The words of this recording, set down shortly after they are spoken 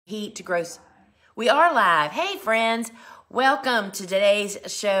heat to grow. We are live. Hey friends, welcome to today's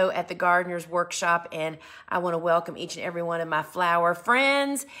show at the Gardener's Workshop, and I want to welcome each and every one of my flower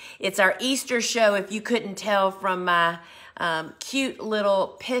friends. It's our Easter show, if you couldn't tell from my cute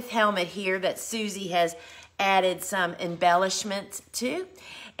little pith helmet here that Susie has added some embellishments to.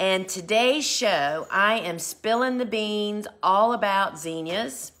 And today's show, I am spilling the beans all about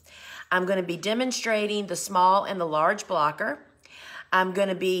zinnias. I'm going to be demonstrating the small and the large blocker. I'm going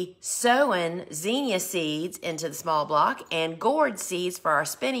to be sowing zinnia seeds into the small block and gourd seeds for our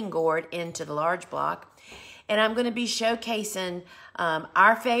spinning gourd into the large block. And I'm going to be showcasing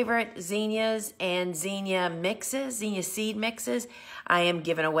our favorite zinnias and zinnia mixes, zinnia seed mixes. I am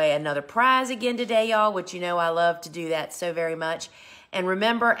giving away another prize again today, y'all, which you know I love to do that so very much. And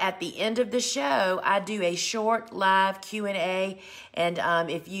remember, at the end of the show, I do a short live Q&A. And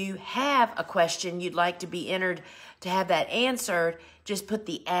if you have a question you'd like to be entered to have that answered, just put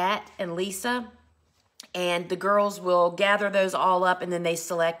the @ and Lisa, and the girls will gather those all up, and then they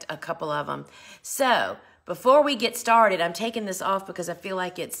select a couple of them. So before we get started, I'm taking this off because I feel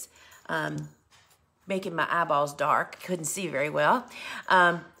like it's making my eyeballs dark. Couldn't see very well.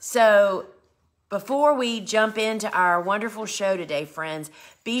 So before we jump into our wonderful show today, friends,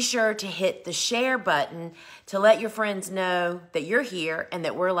 be sure to hit the share button to let your friends know that you're here and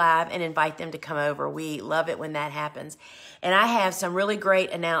that we're live, and invite them to come over. We love it when that happens. And I have some really great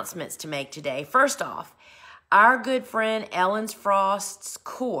announcements to make today. First off, our good friend Ellen Frost's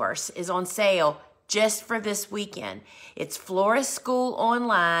course is on sale just for this weekend. It's Florist School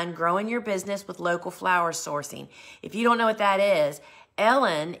Online, Growing Your Business with Local Flower Sourcing. If you don't know what that is,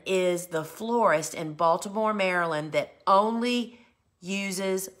 Ellen is the florist in Baltimore, Maryland that only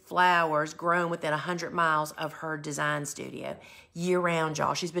uses flowers grown within 100 miles of her design studio year-round,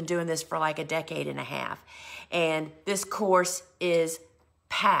 y'all. She's been doing this for like a decade and a half. And this course is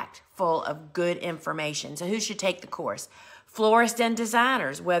packed full of good information. So who should take the course? Florists and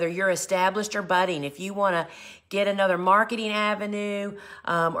designers, whether you're established or budding. If you want to get another marketing avenue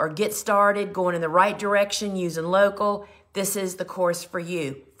or get started going in the right direction using local, this is the course for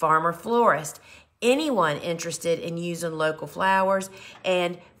you. Farmer florist, anyone interested in using local flowers.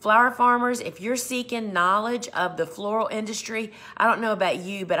 And flower farmers, if you're seeking knowledge of the floral industry, I don't know about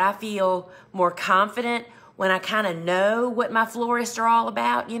you, but I feel more confident when I kind of know what my florists are all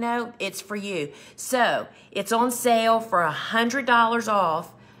about. You know, it's for you. So it's on sale for $100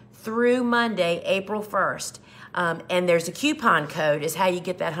 off through Monday, April 1st. And there's a coupon code is how you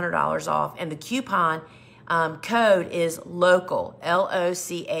get that $100 off. And the coupon code is LOCAL,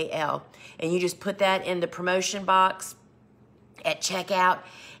 L-O-C-A-L. And you just put that in the promotion box at checkout.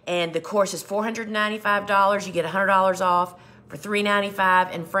 And the course is $495. You get $100 off for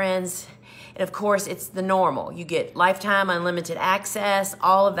 $395. And friends, and of course, it's the normal. You get lifetime unlimited access,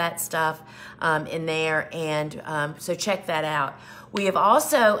 all of that stuff in there. And so check that out. We have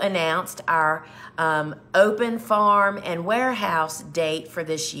also announced our open farm and warehouse date for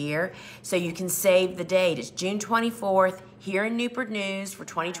this year. So you can save the date. It's June 24th here in Newport News for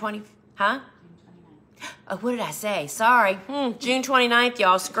 2020. Huh? Oh, what did I say? Sorry. June 29th,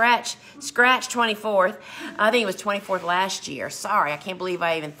 y'all. Scratch 24th. I think it was 24th last year. Sorry, I can't believe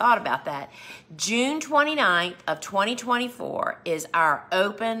I even thought about that. June 29th of 2024 is our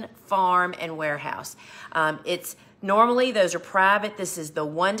open farm and warehouse. It's normally, those are private. This is the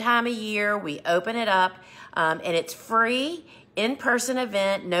one time a year we open it up, and it's free, in-person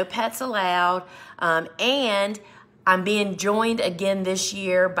event, no pets allowed, and I'm being joined again this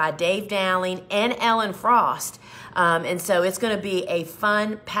year by Dave Dowling and Ellen Frost. And so it's going to be a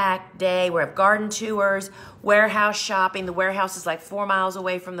fun, packed day. We have garden tours, warehouse shopping. The warehouse is like 4 miles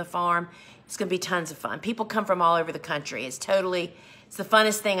away from the farm. It's going to be tons of fun. People come from all over the country. It's the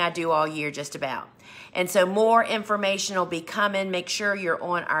funnest thing I do all year, just about. And so more information will be coming. Make sure you're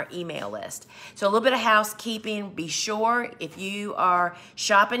on our email list. So a little bit of housekeeping. Be sure if you are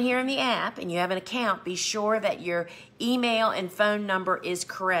shopping here in the app and you have an account, be sure that your email and phone number is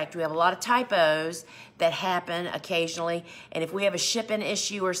correct. We have a lot of typos that happen occasionally. And if we have a shipping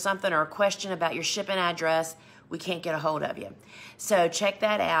issue or something, or a question about your shipping address, we can't get a hold of you. So check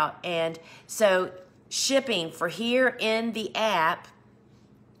that out. And so shipping for here in the app,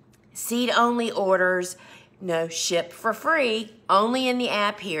 seed-only orders, ship for free, only in the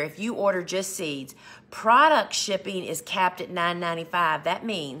app here. If you order just seeds, product shipping is capped at $9.95. That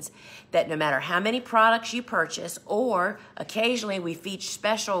means that no matter how many products you purchase, or occasionally we feature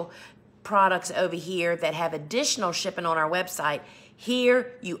special products over here that have additional shipping on our website,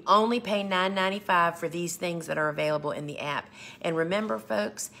 here you only pay $9.95 for these things that are available in the app. And remember,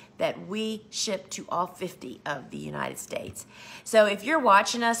 folks, that we ship to all 50 of the United States. So if you're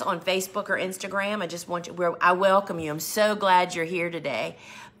watching us on Facebook or Instagram, I welcome you. I'm so glad you're here today.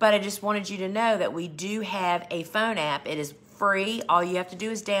 But I just wanted you to know that we do have a phone app. It is free. All you have to do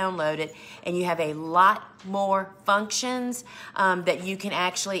is download it, and you have a lot more functions that you can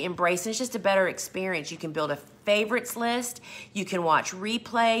actually embrace. And it's just a better experience. You can build a favorites list. You can watch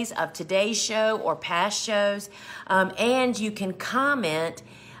replays of today's show or past shows, and you can comment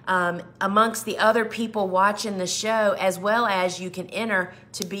amongst the other people watching the show, as well as you can enter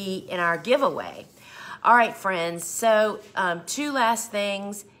to be in our giveaway. All right, friends, so 2 last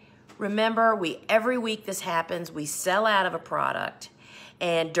things. Remember, every week this happens, we sell out of a product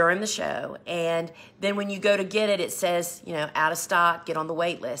and during the show, and then when you go to get it, it says, out of stock, get on the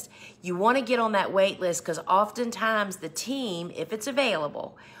wait list. You want to get on that wait list because oftentimes the team, if it's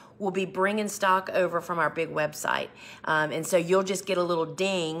available, will be bringing stock over from our big website. And so you'll just get a little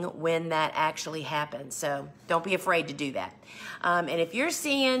ding when that actually happens. So don't be afraid to do that. And if you're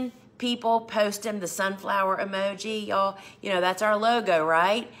seeing people posting the sunflower emoji, y'all, that's our logo,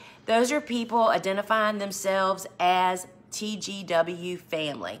 right? Those are people identifying themselves as TGW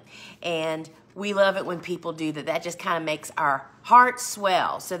family. And we love it when people do that. That just kind of makes our hearts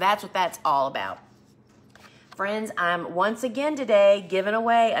swell. So that's what that's all about. Friends, I'm once again today giving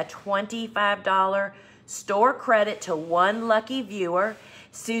away a $25 store credit to one lucky viewer.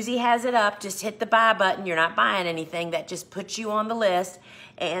 Susie has it up. Just hit the buy button. You're not buying anything. That just puts you on the list.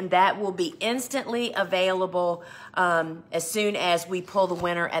 And that will be instantly available as soon as we pull the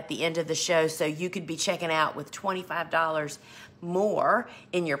winner at the end of the show. So you could be checking out with $25 more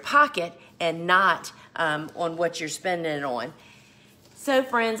in your pocket and not on what you're spending it on. So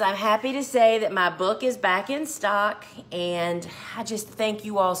friends, I'm happy to say that my book is back in stock, and I just thank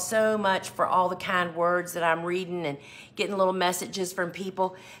you all so much for all the kind words that I'm reading and getting little messages from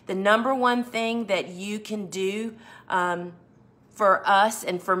people. The number one thing that you can do for us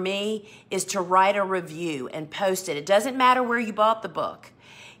and for me is to write a review and post it. It doesn't matter where you bought the book.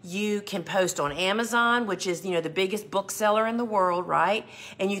 You can post on Amazon, which is, the biggest bookseller in the world, right?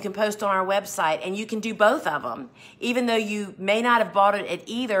 And you can post on our website, and you can do both of them, even though you may not have bought it at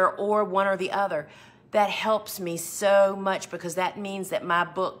either or one or the other. That helps me so much because that means that my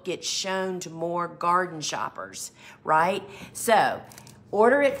book gets shown to more garden shoppers, right? So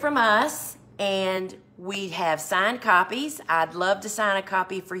order it from us, and we have signed copies. I'd love to sign a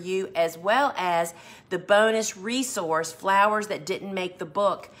copy for you, as well as the bonus resource, Flowers That Didn't Make the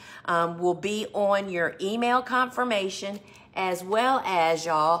Book, will be on your email confirmation, as well as,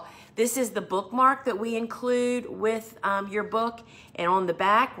 y'all, this is the bookmark that we include with your book. And on the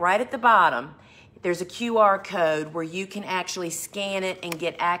back, right at the bottom, there's a QR code where you can actually scan it and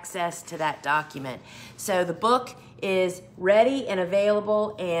get access to that document. So the book is ready and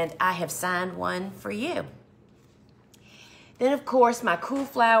available, and I have signed one for you. Then, of course, my Cool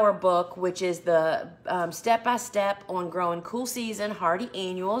Flower book, which is the step-by-step on growing cool season hardy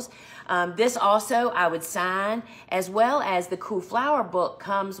annuals. This also I would sign, as well as the Cool Flower book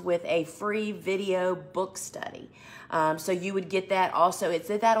comes with a free video book study. So you would get that also. Is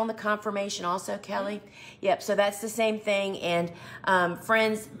that on the confirmation also, Kelly? Yep, so that's the same thing. And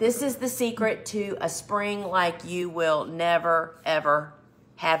friends, this is the secret to a spring like you will never, ever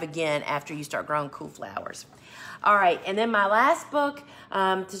have again after you start growing cool flowers. All right, and then my last book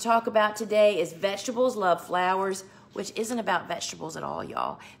to talk about today is Vegetables Love Flowers, which isn't about vegetables at all,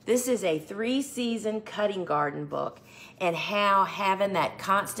 y'all. This is a 3-season cutting garden book, and how having that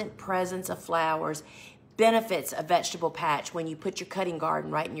constant presence of flowers benefits a vegetable patch when you put your cutting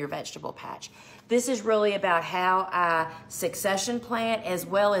garden right in your vegetable patch. This is really about how I succession plant, as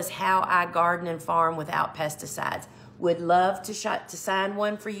well as how I garden and farm without pesticides. Would love to sign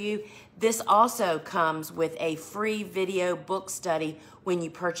one for you. This also comes with a free video book study when you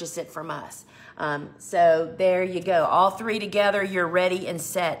purchase it from us. So there you go. All three together, you're ready and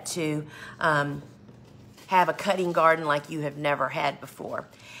set to have a cutting garden like you have never had before.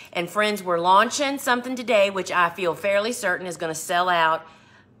 And friends, we're launching something today, which I feel fairly certain is going to sell out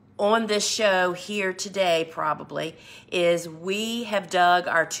on this show here today probably, is we have dug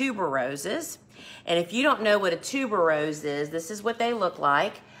our tuberoses. And if you don't know what a tuberose is, this is what they look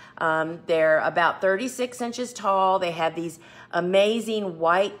like. They're about 36 inches tall. They have these amazing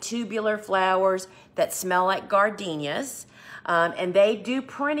white tubular flowers that smell like gardenias. And they do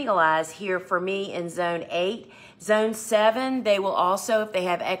perennialize here for me in Zone 8. Zone 7, they will also, if they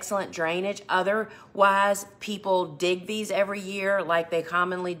have excellent drainage. Otherwise, people dig these every year like they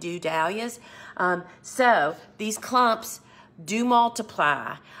commonly do dahlias. So these clumps do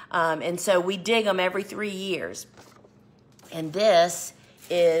multiply. And so we dig them every 3 years. And this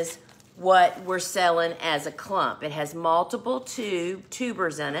is what we're selling as a clump. It has multiple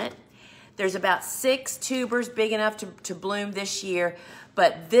tubers in it. There's about 6 tubers big enough to bloom this year,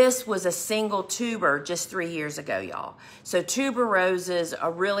 but this was a single tuber just 3 years ago, y'all. So tuber roses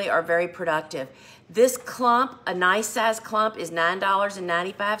are very productive. This clump, a nice size clump, is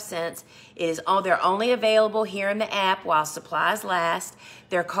 $9.95. They're only available here in the app while supplies last.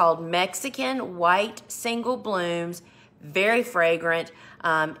 They're called Mexican White Single Blooms, very fragrant,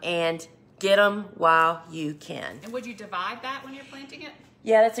 and get them while you can. And would you divide that when you're planting it?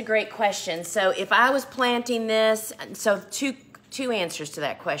 Yeah, that's a great question. So if I was planting this, so two answers to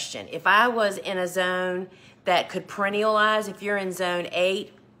that question. If I was in a zone that could perennialize, if you're in zone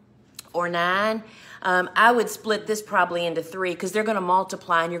 8 or 9, I would split this probably into 3 because they're going to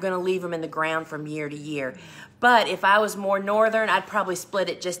multiply and you're going to leave them in the ground from year to year. But if I was more northern, I'd probably split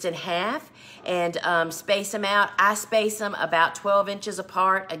it just in half and space them out. I space them about 12 inches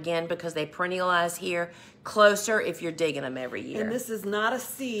apart, again, because they perennialize here. Closer if you're digging them every year. And this is not a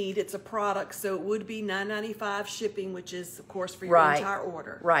seed, it's a product, so it would be $9.95 shipping, which is, of course, for your entire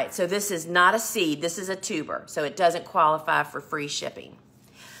order. Right, so this is not a seed, this is a tuber, so it doesn't qualify for free shipping.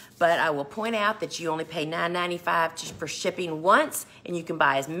 But I will point out that you only pay $9.95 for shipping once, and you can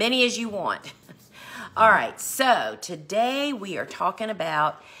buy as many as you want. All right, so today we are talking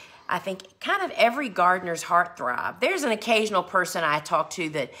about, I think, kind of every gardener's heartthrob. There's an occasional person I talk to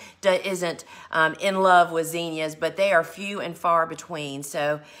that isn't in love with zinnias, but they are few and far between.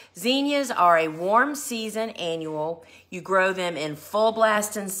 So zinnias are a warm season annual. You grow them in full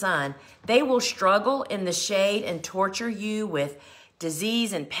blast and sun. They will struggle in the shade and torture you with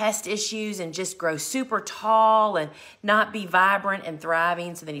disease and pest issues and just grow super tall and not be vibrant and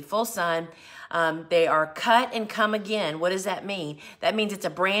thriving, so they need full sun. They are cut and come again. What does that mean? That means it's a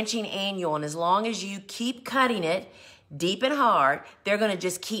branching annual, and as long as you keep cutting it deep and hard, they're going to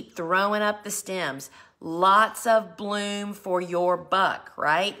just keep throwing up the stems. Lots of bloom for your buck,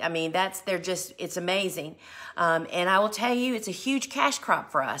 right? I mean, it's amazing. And I will tell you, it's a huge cash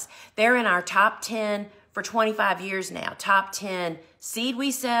crop for us. They're in our top 10 for 25 years now. Top 10 seed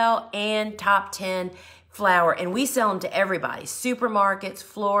we sell and top 10 flower, and we sell them to everybody. Supermarkets,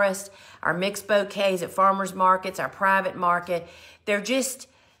 florists, our mixed bouquets at farmers markets, our private market. They're just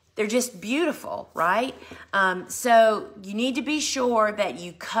beautiful, right? So you need to be sure that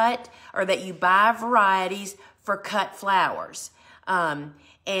you cut or that you buy varieties for cut flowers.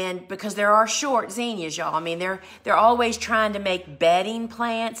 And because there are short zinnias, y'all. I mean, they're always trying to make bedding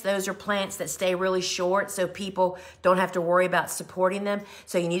plants. Those are plants that stay really short so people don't have to worry about supporting them.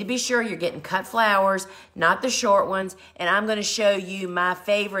 So you need to be sure you're getting cut flowers, not the short ones. And I'm going to show you my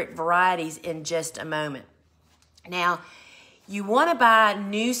favorite varieties in just a moment. Now, you want to buy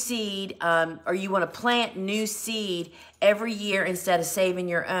new seed or you want to plant new seed every year instead of saving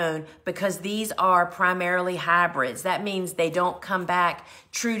your own, because these are primarily hybrids. That means they don't come back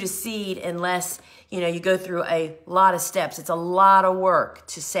true to seed unless you go through a lot of steps. It's a lot of work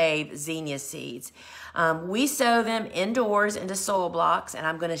to save zinnia seeds. We sow them indoors into soil blocks, and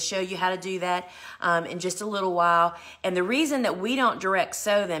I'm going to show you how to do that in just a little while. And the reason that we don't direct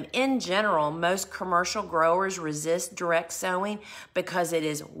sow them, in general, most commercial growers resist direct sowing because it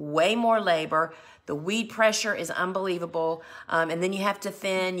is way more labor. The weed pressure is unbelievable, and then you have to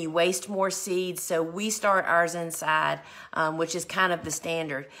thin, you waste more seeds, so we start ours inside, which is kind of the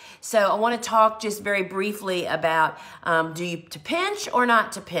standard. So I want to talk just very briefly about to pinch or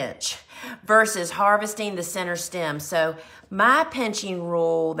not to pinch versus harvesting the center stem. So my pinching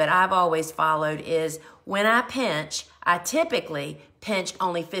rule that I've always followed is when I pinch, I typically pinch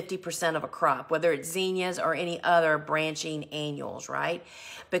only 50% of a crop, whether it's zinnias or any other branching annuals, right?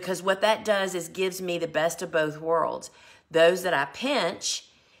 Because what that does is gives me the best of both worlds. Those that I pinch,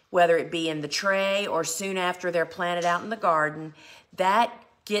 whether it be in the tray or soon after they're planted out in the garden, that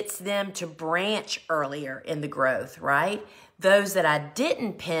gets them to branch earlier in the growth, right? Those that I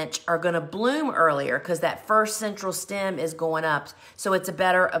didn't pinch are going to bloom earlier because that first central stem is going up. So it's a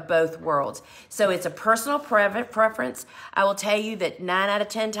better of both worlds. So it's a personal preference. I will tell you that 9 out of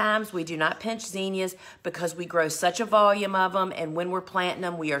 10 times we do not pinch zinnias because we grow such a volume of them, and when we're planting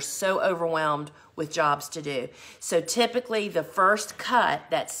them, we are so overwhelmed with jobs to do. So typically the first cut,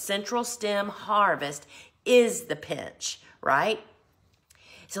 that central stem harvest, is the pinch, right?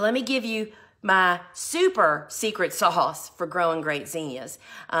 So let me give you my super secret sauce for growing great zinnias.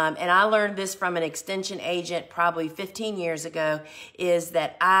 And I learned this from an extension agent probably 15 years ago, is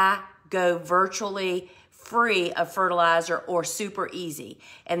that I go virtually free of fertilizer or super easy.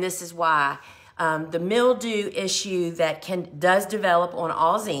 And this is why. The mildew issue that does develop on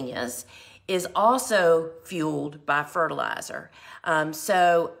all zinnias is also fueled by fertilizer.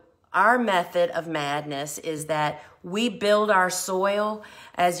 So our method of madness is that we build our soil.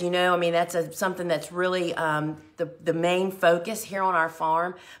 As you know, I mean, that's something that's really the main focus here on our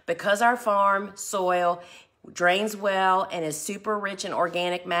farm. Because our farm soil drains well and is super rich in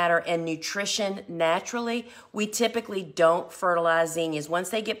organic matter and nutrition naturally, we typically don't fertilize zinnias. Once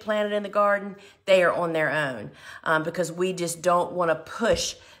they get planted in the garden, they are on their own, because we just don't want to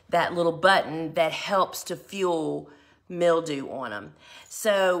push that little button that helps to fuel mildew on them.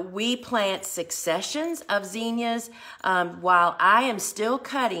 So we plant successions of zinnias. While I am still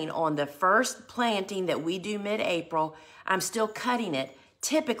cutting on the first planting that we do mid-April, I'm still cutting it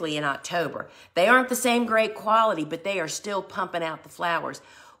typically in October. They aren't the same great quality, but they are still pumping out the flowers.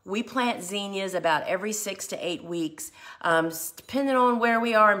 We plant zinnias about every 6 to 8 weeks, depending on where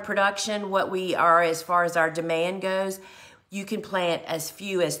we are in production, what we are as far as our demand goes. You can plant as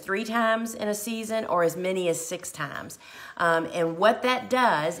few as 3 times in a season or as many as 6 times. And what that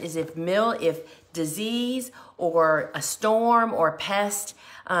does is if disease or a storm or pest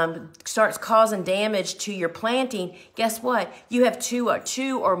starts causing damage to your planting, guess what? You have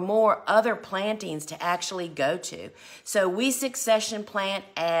two or more other plantings to actually go to. So we succession plant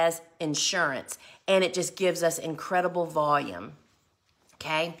as insurance, and it just gives us incredible volume,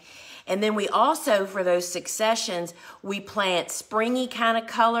 okay? And then we also, for those successions, we plant springy kind of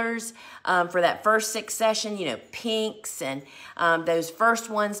colors for that first succession, you know, pinks and those first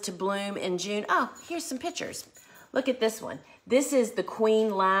ones to bloom in June. Oh, here's some pictures. Look at this one. This is the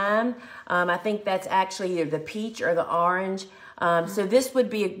Queen Lime. I think that's actually either the peach or the orange. So this would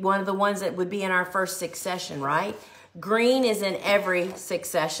be one of the ones that would be in our first succession, right? Green is in every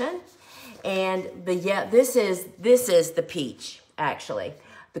succession. And this is the peach, actually.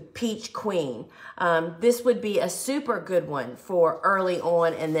 The Peach Queen. This would be a super good one for early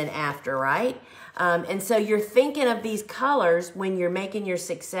on and then after, right? And so you're thinking of these colors when you're making your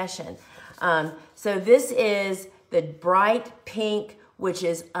succession. So this is the bright pink, which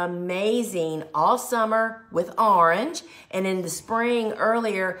is amazing all summer with orange, and in the spring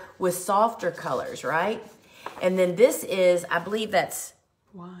earlier with softer colors, right? And then this is, I believe that's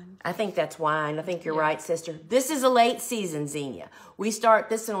wine. I think that's wine. I think you're right, sister. This is a late season zinnia. We start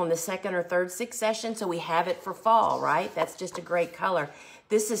this on the 2nd or 3rd succession, so we have it for fall, right? That's just a great color.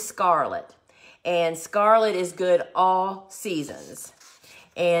 This is scarlet, and scarlet is good all seasons.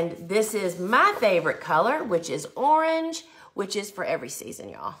 And this is my favorite color, which is orange, which is for every season,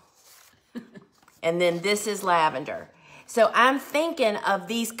 y'all. And then this is lavender. So I'm thinking of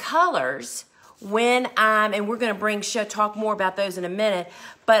these colors when and we're going to talk more about those in a minute,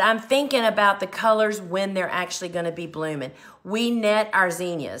 but I'm thinking about the colors when they're actually going to be blooming. We net our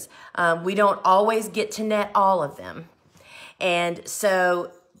zinnias. We don't always get to net all of them. And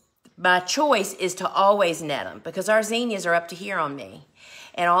so my choice is to always net them because our zinnias are up to here on me.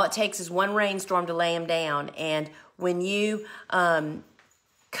 And all it takes is one rainstorm to lay them down. And when you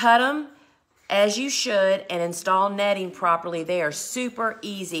cut them as you should and install netting properly, they are super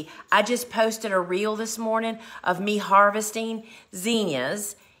easy. I just posted a reel this morning of me harvesting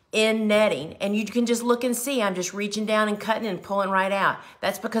zinnias in netting. And you can just look and see. I'm just reaching down and cutting and pulling right out.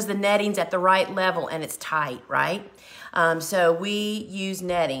 That's because the netting's at the right level and it's tight, right? So we use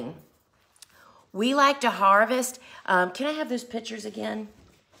netting. We like to harvest. Can I have those pictures again?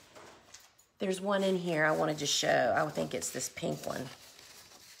 There's one in here I wanted to show. I think it's this pink one.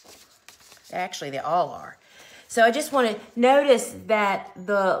 Actually, they all are. So I just want to notice that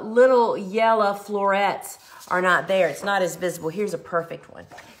the little yellow florets are not there. It's not as visible. Here's a perfect one.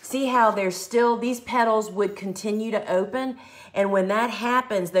 See how there's still, these petals would continue to open. And when that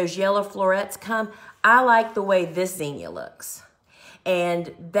happens, those yellow florets come. I like the way this zinnia looks.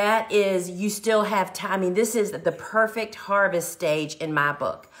 And that is, you still have time. I mean, this is the perfect harvest stage in my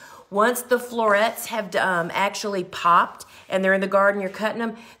book. Once the florets have actually popped and they're in the garden, you're cutting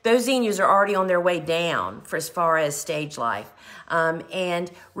them, those zinnias are already on their way down for as far as stage life. And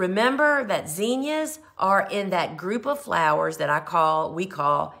remember that zinnias are in that group of flowers that we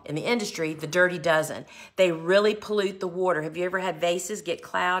call in the industry, the dirty dozen. They really pollute the water. Have you ever had vases get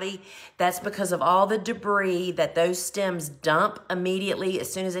cloudy? That's because of all the debris that those stems dump immediately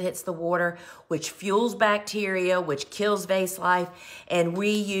as soon as it hits the water, which fuels bacteria, which kills vase life. And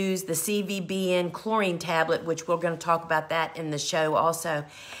we use the CVBN chlorine tablet, which we're going to talk about that in the show also.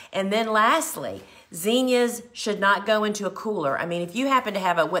 And then lastly, zinnias should not go into a cooler. I mean, if you happen to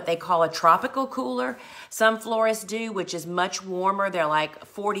have what they call a tropical cooler, some florists do, which is much warmer. They're like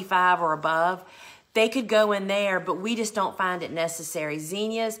 45 or above. They could go in there, but we just don't find it necessary.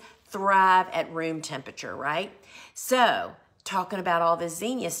 Zinnias thrive at room temperature, right? So talking about all this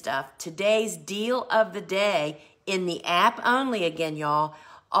zinnia stuff. Today's deal of the day in the app only again, y'all.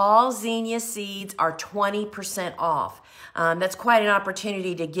 All zinnia seeds are 20% off. That's quite an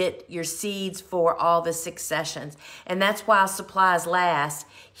opportunity to get your seeds for all the 6 sessions. And that's while supplies last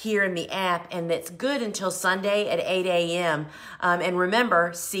here in the app. And it's good until Sunday at 8 a.m. And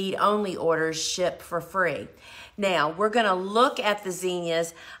remember, seed-only orders ship for free. Now, we're going to look at the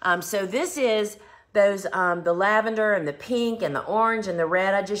zinnias. So this is those, the lavender and the pink and the orange and the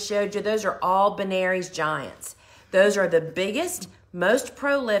red I just showed you. Those are all Benary's Giants. Those are the biggest, most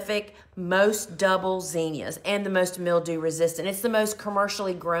prolific, most double zinnias, and the most mildew resistant. It's the most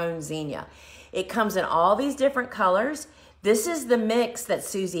commercially grown zinnia. It comes in all these different colors. This is the mix that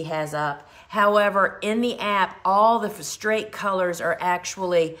Susie has up. However, in the app, all the straight colors are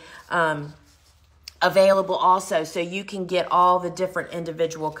actually available also, so you can get all the different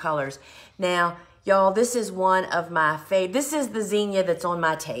individual colors. Now, y'all, this is one of my favorite. This is the zinnia that's on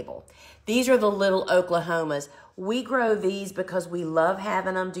my table. These are the little Oklahomas. We grow these because we love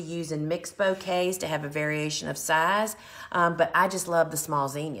having them to use in mixed bouquets to have a variation of size, but I just love the small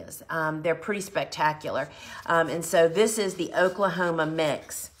zinnias. They're pretty spectacular. And so this is the Oklahoma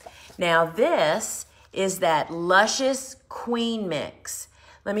mix. Now this is that luscious queen mix.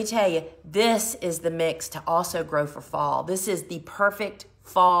 Let me tell you, this is the mix to also grow for fall. This is the perfect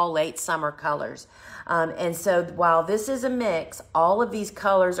fall, late summer colors. And so while this is a mix, all of these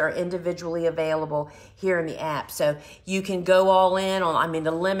colors are individually available here in the app. So you can go all in on, I mean,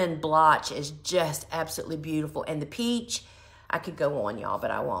 the lemon blotch is just absolutely beautiful. And the peach, I could go on, y'all,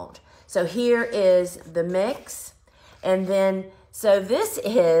 but I won't. So here is the mix. And then, so this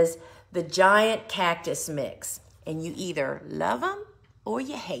is the giant cactus mix. And you either love them or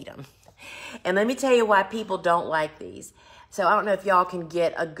you hate them. And let me tell you why people don't like these. So I don't know if y'all can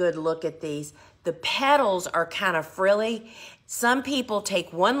get a good look at these. The petals are kind of frilly. Some people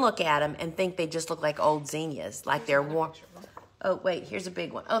take one look at them and think they just look like old zinnias, like they're warm. Oh, wait, here's a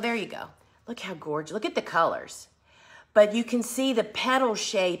big one. Oh, there you go. Look how gorgeous. Look at the colors. But you can see the petal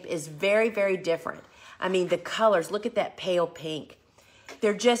shape is very, very different. I mean, the colors, look at that pale pink.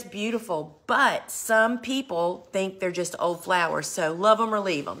 They're just beautiful, but some people think they're just old flowers. So love them or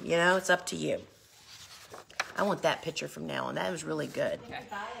leave them, you know, it's up to you. I want that picture from now on. That was really good. If you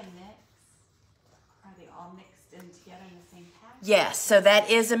buy a mix, are they all mixed in together in the same pack? Yes, so that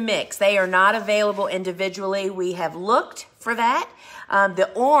is a mix. They are not available individually. We have looked for that. The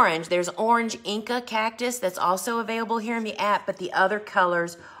orange, there's orange Inca cactus that's also available here in the app, but the other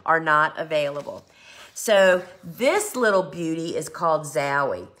colors are not available. So this little beauty is called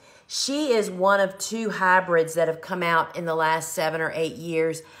Zowie. She is one of 2 hybrids that have come out in the last 7 or 8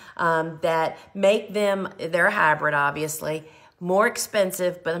 years that make them, they're a hybrid obviously, more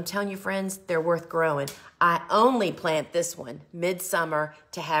expensive, but I'm telling you friends, they're worth growing. I only plant this one midsummer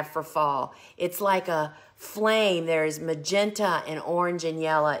to have for fall. It's like a flame. There's magenta and orange and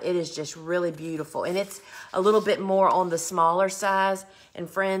yellow. It is just really beautiful. And it's a little bit more on the smaller size. And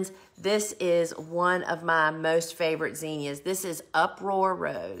friends, this is one of my most favorite zinnias. This is Uproar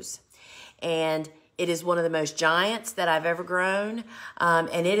Rose. And it is one of the most giants that I've ever grown.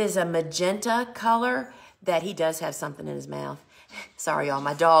 And it is a magenta color that he does have something in his mouth. Sorry, y'all.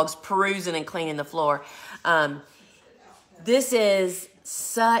 My dog's perusing and cleaning the floor. This is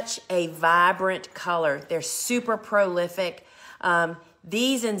such a vibrant color. They're super prolific.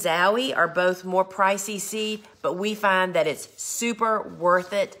 These and Zowie are both more pricey seed, but we find that it's super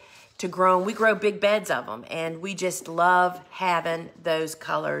worth it to grow. We grow big beds of them, and we just love having those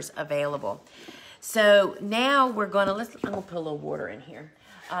colors available. So now we're gonna, I'm gonna put a little water in here.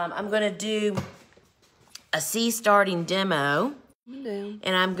 I'm gonna do a seed starting demo,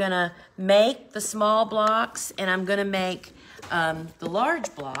 and I'm gonna make the small blocks, and I'm gonna make the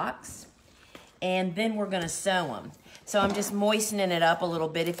large blocks, and then we're gonna sew them. So I'm just moistening it up a little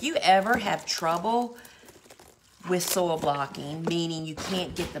bit. If you ever have trouble with soil blocking, meaning you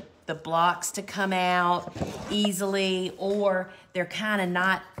can't get the blocks to come out easily, or they're kind of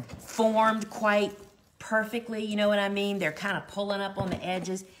not formed quite perfectly, you know what I mean? They're kind of pulling up on the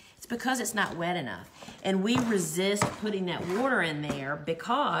edges. It's because it's not wet enough. And we resist putting that water in there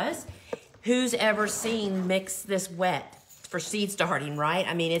because who's ever seen mix this wet for seed starting, right?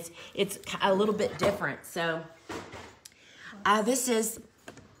 I mean, it's a little bit different. So this is,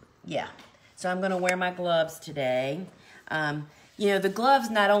 yeah. So I'm gonna wear my gloves today. You know, the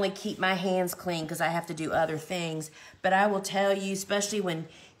gloves not only keep my hands clean because I have to do other things, but I will tell you, especially when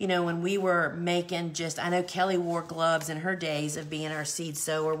you know, when we were making I know Kelly wore gloves in her days of being our seed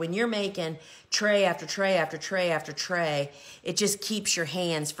sower. When you're making tray after tray after tray after tray, it just keeps your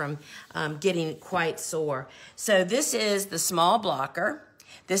hands from getting quite sore. So this is the small blocker.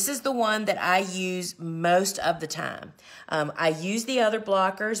 This is the one that I use most of the time. I use the other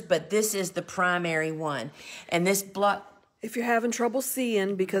blockers, but this is the primary one. And this block... If you're having trouble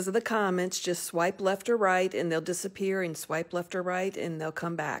seeing because of the comments, just swipe left or right and they'll disappear, and swipe left or right and they'll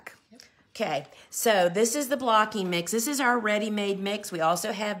come back. Okay, so this is the blocking mix. This is our ready-made mix. We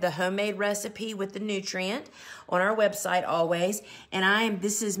also have the homemade recipe with the nutrient on our website always. And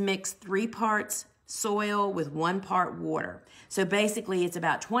this is mixed 3 parts soil with 1 part water. So basically it's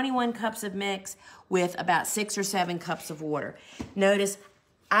about 21 cups of mix with about 6 or 7 cups of water. Notice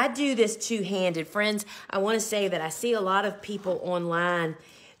I do this two-handed. Friends, I want to say that I see a lot of people online.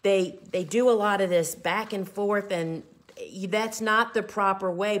 They do a lot of this back and forth, and that's not the proper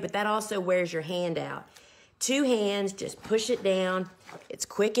way, but that also wears your hand out. 2 hands, just push it down. It's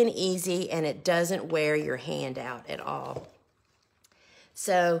quick and easy, and it doesn't wear your hand out at all.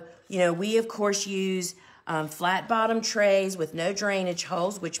 So, you know, we, of course, use flat bottom trays with no drainage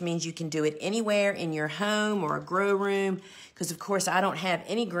holes, which means you can do it anywhere in your home or a grow room, because of course I don't have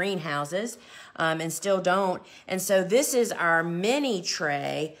any greenhouses and still don't. And so this is our mini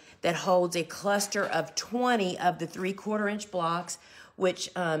tray that holds a cluster of 20 of the 3/4 inch blocks, which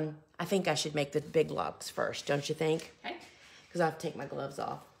I think I should make the big blocks first, don't you think? Okay. Because I have to take my gloves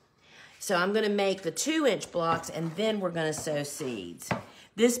off. So I'm going to make the 2-inch blocks, and then we're going to sow seeds.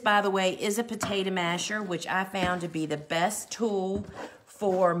 This, by the way, is a potato masher, which I found to be the best tool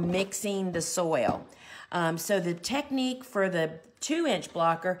for mixing the soil. So the technique for the 2-inch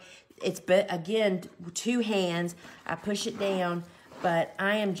blocker, it's, again, 2 hands. I push it down, but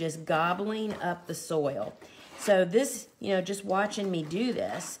I am just gobbling up the soil. So this, you know, just watching me do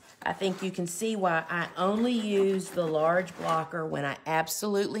this, I think you can see why I only use the large blocker when I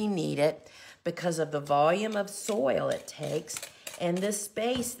absolutely need it, because of the volume of soil it takes and the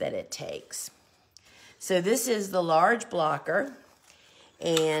space that it takes. So this is the large blocker,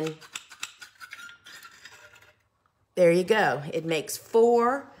 and there you go. It makes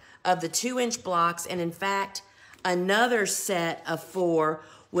 4 of the 2-inch blocks, and in fact, another set of 4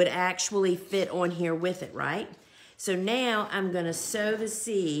 would actually fit on here with it, right? So now I'm gonna sow the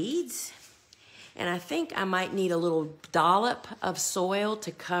seeds, and I think I might need a little dollop of soil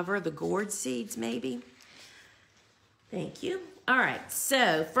to cover the gourd seeds, maybe. Thank you. All right,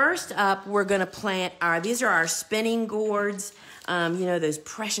 so first up, we're gonna plant these are our spinning gourds. You know, those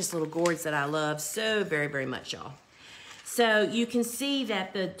precious little gourds that I love so very, very much, y'all. So you can see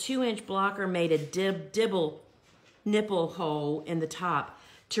that the 2-inch blocker made a nipple hole in the top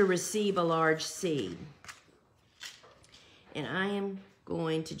to receive a large seed. And I am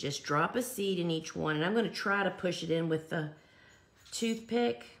going to just drop a seed in each one, and I'm going to try to push it in with the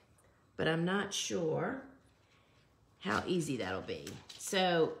toothpick, but I'm not sure how easy that'll be.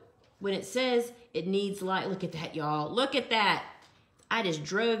 So when it says it needs light, look at that, y'all. Look at that. I just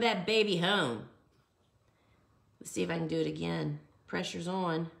drove that baby home. Let's see if I can do it again. Pressure's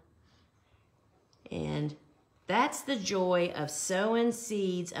on. And that's the joy of sowing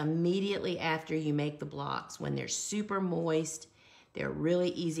seeds immediately after you make the blocks. When they're super moist, they're really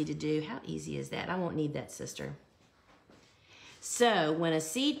easy to do. How easy is that? I won't need that, sister. So when a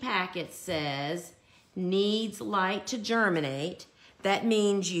seed packet says needs light to germinate, that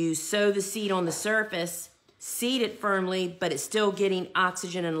means you sow the seed on the surface, seed it firmly, but it's still getting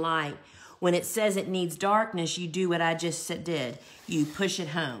oxygen and light. When it says it needs darkness, you do what I just did. You push it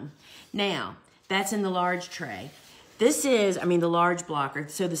home. Now, that's in the large tray. This is, the large blocker.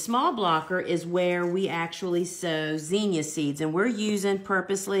 So the small blocker is where we actually sow zinnia seeds, and we're using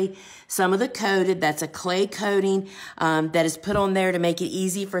purposely some of the coated. That's a clay coating that is put on there to make it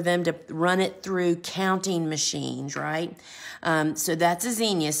easy for them to run it through counting machines, right? So that's a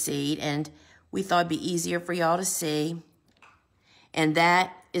zinnia seed, and we thought it'd be easier for y'all to see. And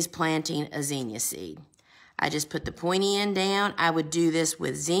that is planting a zinnia seed. I just put the pointy end down. I would do this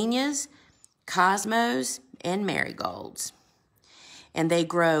with zinnias, cosmos, and marigolds. And they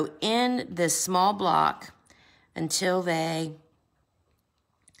grow in this small block until they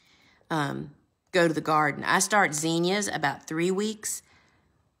go to the garden. I start zinnias about 3 weeks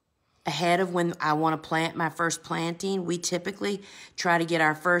ahead of when I want to plant my first planting. We typically try to get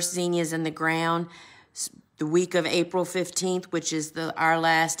our first zinnias in the ground the week of April 15th, which is our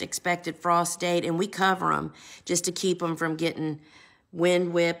last expected frost date, and we cover them just to keep them from getting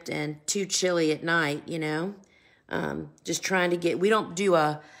wind whipped and too chilly at night, you know. Just trying to we don't do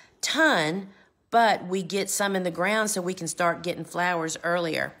a ton, but we get some in the ground so we can start getting flowers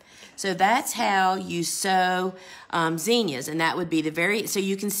earlier. So that's how you sow zinnias, and that would be so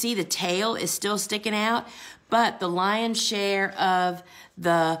you can see the tail is still sticking out, but the lion's share of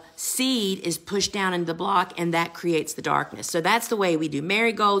the seed is pushed down into the block, and that creates the darkness. So that's the way we do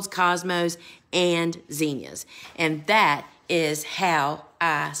marigolds, cosmos, and zinnias. And that is how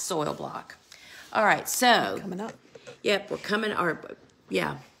I soil block. All right, so. Coming up. Yep, we're coming,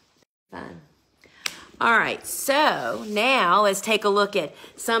 yeah, fine. All right, so now let's take a look at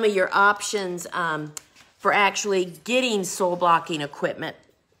some of your options for actually getting soil blocking equipment.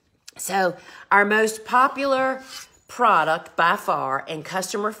 So our most popular product by far and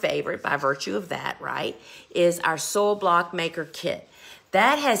customer favorite by virtue of that, right, is our soil block maker kit.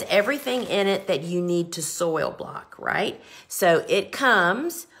 That has everything in it that you need to soil block, right? So it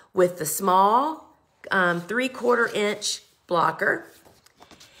comes with the small 3/4 inch blocker.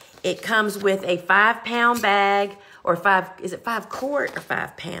 It comes with a 5-pound bag, or is it 5 quart or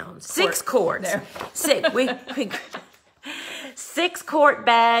 5 pounds? 6 quarts. There. 6 quart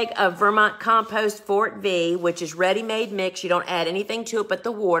bag of Vermont Compost Fort V, which is ready-made mix. You don't add anything to it but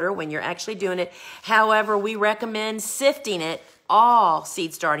the water when you're actually doing it. However, we recommend sifting it. All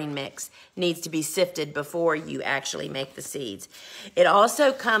seed starting mix needs to be sifted before you actually make the seeds. It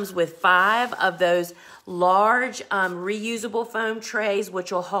also comes with 5 of those large reusable foam trays,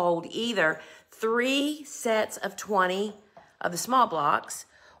 which will hold either 3 sets of 20 of the small blocks,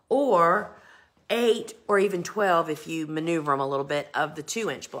 or 8 or even 12 if you maneuver them a little bit of the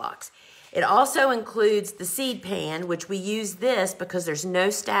 2-inch blocks. It also includes the seed pan, which we use this because there's no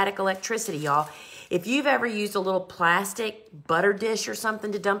static electricity, y'all. If you've ever used a little plastic butter dish or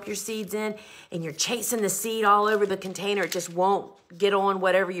something to dump your seeds in, and you're chasing the seed all over the container, it just won't get on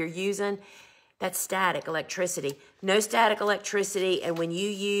whatever you're using, that's static electricity. No static electricity, and when you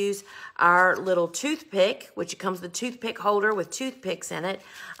use our little toothpick, which comes with a toothpick holder with toothpicks in it,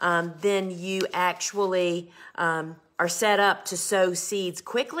 then you actually are set up to sow seeds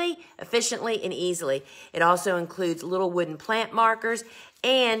quickly, efficiently, and easily. It also includes little wooden plant markers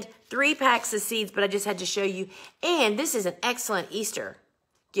and 3 packs of seeds, but I just had to show you. And this is an excellent Easter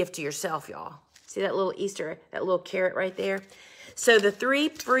gift to yourself, y'all. See that little Easter, that little carrot right there? So the 3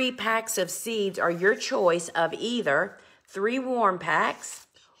 free packs of seeds are your choice of either 3 warm packs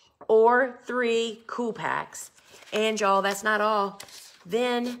or 3 cool packs. And y'all, that's not all.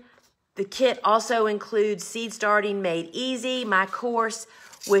 Then the kit also includes Seed Starting Made Easy, my course,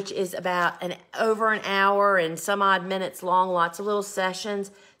 which is about over an hour and some odd minutes long, lots of little sessions,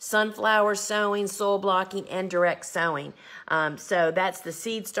 sunflower sowing, soil blocking, and direct sowing. So that's the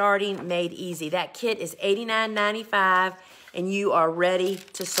Seed Starting Made Easy. That kit is $89.95, and you are ready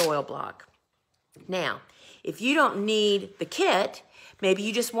to soil block. Now, if you don't need the kit, maybe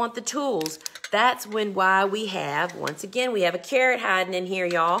you just want the tools, that's why we have, once again, we have a carrot hiding in here,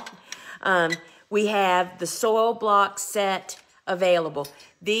 y'all. We have the soil block set available.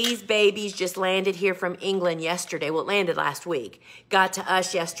 These babies just landed here from England yesterday. Well, it landed last week. Got to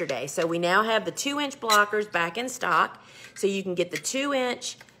us yesterday. So we now have the 2-inch blockers back in stock. So you can get the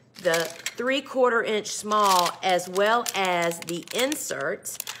 2-inch, the 3/4 inch small, as well as the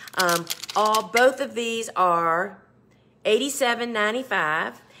inserts. Both of these are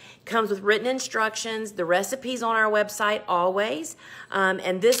 $87.95. Comes with written instructions, the recipes on our website always,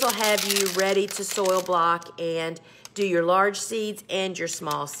 and this will have you ready to soil block and do your large seeds and your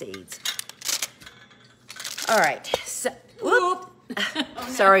small seeds. All right, so, whoop. Oh, no.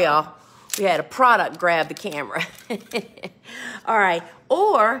 Sorry, y'all. We had a product grab the camera. All right,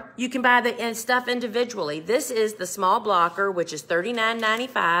 or you can buy the stuff individually. This is the small blocker, which is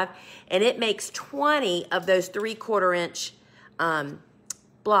 $39.95, and it makes 20 of those 3/4 inch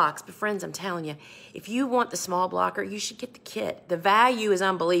blocks. But friends, I'm telling you, if you want the small blocker, you should get the kit. The value is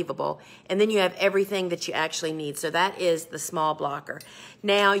unbelievable, and then you have everything that you actually need. So that is the small blocker.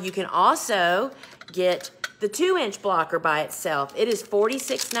 Now you can also get the 2-inch blocker by itself. It is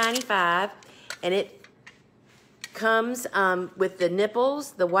 $46.95, and it comes with the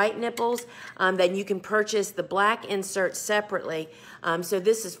nipples, the white nipples. Then you can purchase the black insert separately. So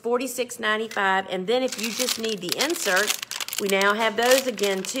this is $46.95, and then if you just need the inserts, we now have those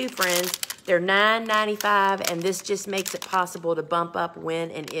again too, friends. They're $9.95, and this just makes it possible to bump up when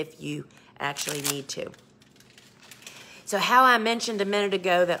and if you actually need to. So how I mentioned a minute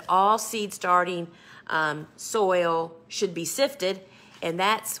ago that all seed starting soil should be sifted, and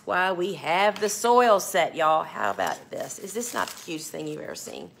that's why we have the soil set, y'all. How about this? Is this not the cutest thing you've ever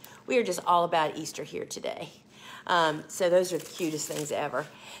seen? We are just all about Easter here today. So those are the cutest things ever.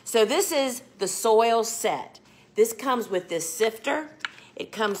 So this is the soil set. This comes with this sifter.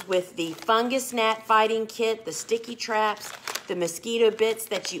 It comes with the fungus gnat fighting kit, the sticky traps, the mosquito bits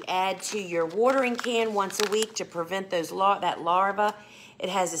that you add to your watering can once a week to prevent that larva. It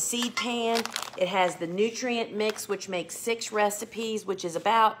has a seed pan. It has the nutrient mix, which makes 6 recipes, which is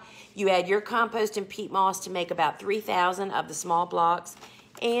about, you add your compost and peat moss to make about 3,000 of the small blocks.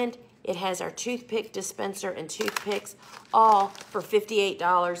 And it has our toothpick dispenser and toothpicks, all for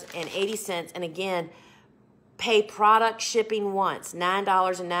 $58.80. And again, pay product shipping once,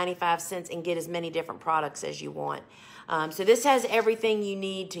 $9.95, and get as many different products as you want. So this has everything you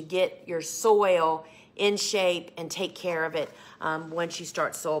need to get your soil in shape and take care of it once you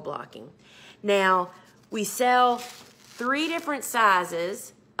start soil blocking. Now, we sell 3 different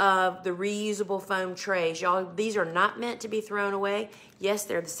sizes of the reusable foam trays. Y'all, these are not meant to be thrown away. Yes,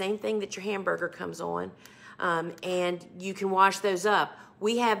 they're the same thing that your hamburger comes on, and you can wash those up.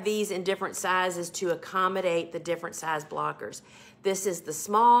 We have these in different sizes to accommodate the different size blockers. This is the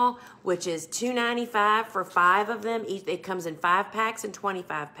small, which is $2.95 for 5 of them. It comes in 5 packs and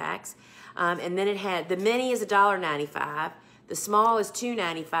 25 packs. And then the mini is $1.95. The small is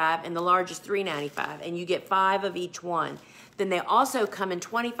 $2.95, and the large is $3.95. And you get 5 of each one. Then they also come in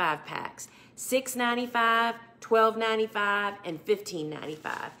 25 packs, $6.95, $12.95, and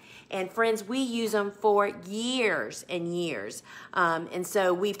 $15.95. And friends, we use them for years and years. And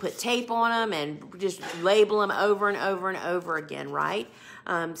so we put tape on them and just label them over and over and over again, right?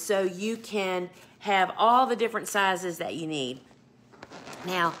 So you can have all the different sizes that you need.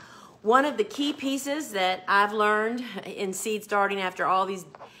 Now, one of the key pieces that I've learned in seed starting after all these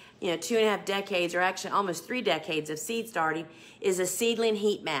 2.5 decades, or actually almost 3 decades of seed starting, is a seedling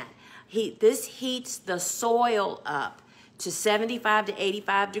heat mat. This heats the soil up to 75 to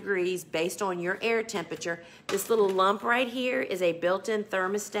 85 degrees based on your air temperature. This little lump right here is a built-in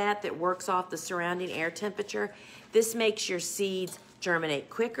thermostat that works off the surrounding air temperature. This makes your seeds germinate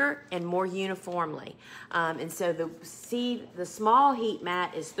quicker and more uniformly. And so the small heat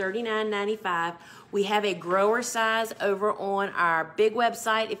mat is $39.95. We have a grower size over on our big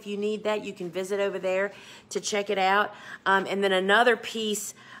website. If you need that, you can visit over there to check it out. And then another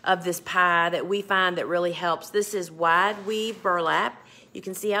piece of this pie that we find that really helps, this is wide weave burlap. You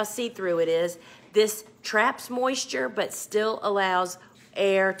can see how see-through it is. This traps moisture but still allows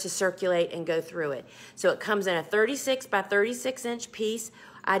air to circulate and go through it. So it comes in a 36 by 36 inch piece.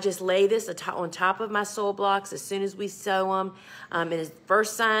 I just lay this on top of my soil blocks as soon as we sow them. And as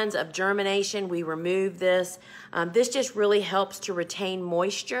first signs of germination, we remove this. This just really helps to retain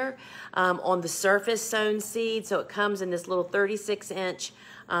moisture on the surface sown seed. So it comes in this little 36 inch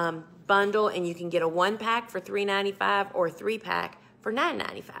bundle, and you can get a 1-pack for $3.95 or a 3-pack for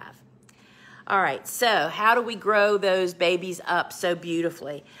 $9.95. All right, so how do we grow those babies up so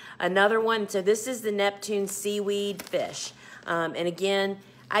beautifully? Another one, so this is the Neptune seaweed fish. And again,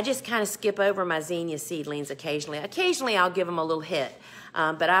 I just kind of skip over my zinnia seedlings occasionally. Occasionally, I'll give them a little hit.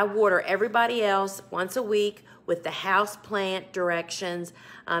 But I water everybody else once a week with the house plant directions.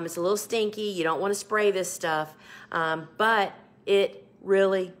 It's a little stinky. You don't want to spray this stuff. But it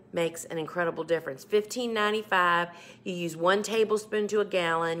really makes an incredible difference. $15.95. You use 1 tablespoon to a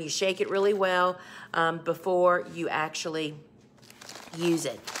gallon. You shake it really well before you actually use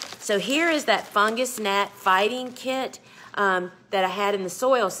it. So here is that fungus gnat fighting kit that I had in the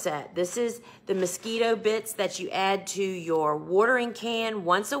soil set. This is the mosquito bits that you add to your watering can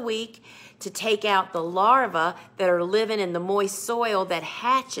once a week to take out the larvae that are living in the moist soil that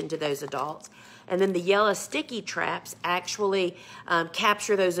hatch into those adults. And then the yellow sticky traps actually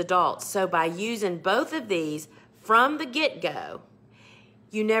capture those adults. So by using both of these from the get-go,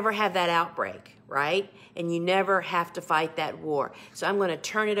 you never have that outbreak, right? And you never have to fight that war. So I'm going to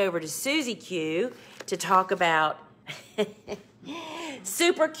turn it over to Susie Q to talk about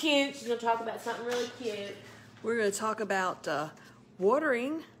super cute. She's going to talk about something really cute. We're going to talk about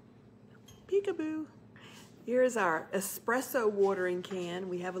watering. Peekaboo. Here's our espresso watering can.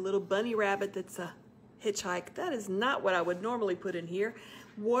 We have a little bunny rabbit that's a hitchhike. That is not what I would normally put in here.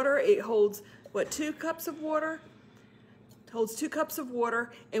 Water, it holds, what, 2 cups of water? It holds 2 cups of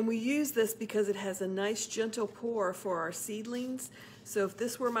water, and we use this because it has a nice gentle pour for our seedlings. So if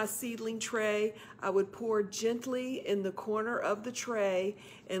this were my seedling tray, I would pour gently in the corner of the tray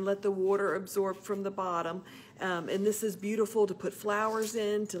and let the water absorb from the bottom. And this is beautiful to put flowers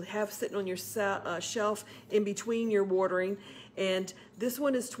in, to have sitting on your shelf in between your watering. And this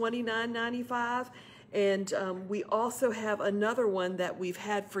one is $29.95. And we also have another one that we've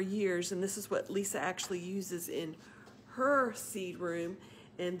had for years, and this is what Lisa actually uses in her seed room.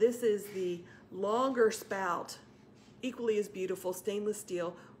 And this is the longer spout, equally as beautiful, stainless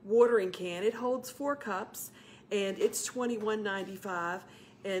steel watering can. It holds 4 cups, and it's $21.95.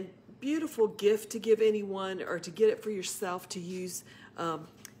 And beautiful gift to give anyone or to get it for yourself to use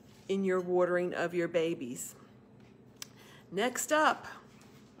in your watering of your babies. Next up,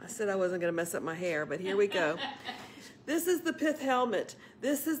 I said I wasn't going to mess up my hair, but here we go. This is the pith helmet.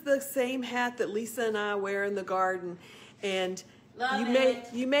 This is the same hat that Lisa and I wear in the garden. And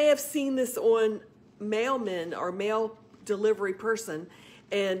you may have seen this on mailmen or mail delivery person.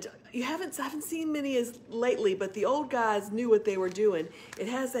 And I haven't seen many as lately, but the old guys knew what they were doing. It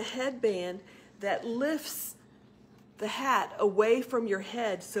has a headband that lifts the hat away from your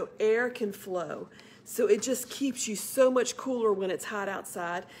head so air can flow. So it just keeps you so much cooler when it's hot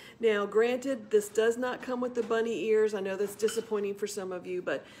outside. Now, granted, this does not come with the bunny ears. I know that's disappointing for some of you,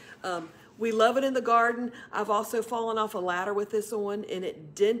 but we love it in the garden. I've also fallen off a ladder with this on, and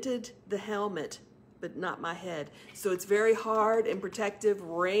it dented the helmet, but not my head. So it's very hard and protective.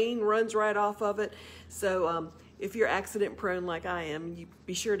 Rain runs right off of it. So if you're accident prone like I am, you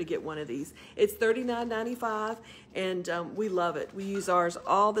be sure to get one of these. It's $39.95, and we love it. We use ours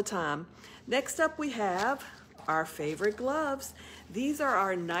all the time. Next up, we have our favorite gloves. These are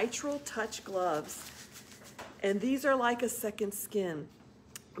our Nitrile Touch gloves, and these are like a second skin.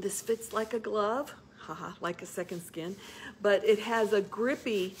 This fits like a glove, haha, like a second skin, but it has a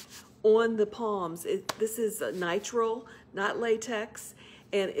grippy on the palms. This is nitrile, not latex,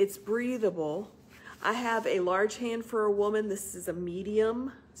 and it's breathable. I have a large hand for a woman. This is a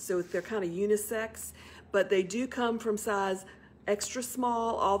medium, so they're kind of unisex, but they do come from size extra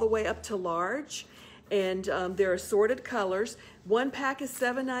small all the way up to large, and they're assorted colors. One pack is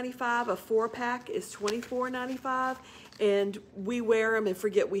 $7.95, a 4-pack is $24.95, and we wear them and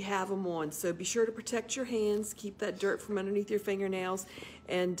forget we have them on. So be sure to protect your hands, keep that dirt from underneath your fingernails,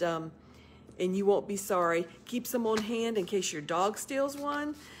 and you won't be sorry. Keep some on hand in case your dog steals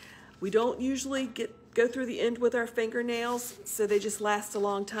one. We don't usually go through the end with our fingernails, so they just last a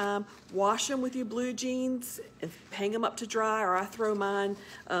long time. Wash them with your blue jeans and hang them up to dry, or I throw mine.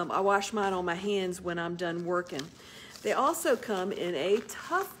 I wash mine on my hands when I'm done working. They also come in a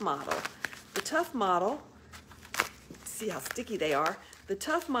tough model. The tough model, see how sticky they are. The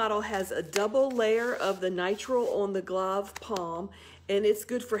tough model has a double layer of the nitrile on the glove palm, and it's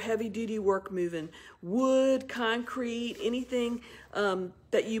good for heavy duty work moving. Wood, concrete, anything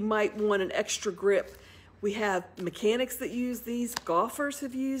that you might want an extra grip. We have mechanics that use these. Golfers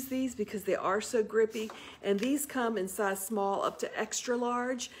have used these because they are so grippy. And these come in size small up to extra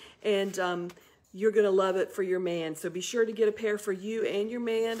large. And you're going to love it for your man. So be sure to get a pair for you and your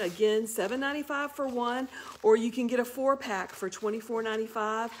man. Again, $7.95 for one. Or you can get a 4-pack for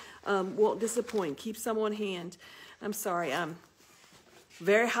 $24.95. Won't disappoint. Keep some on hand. I'm sorry. I'm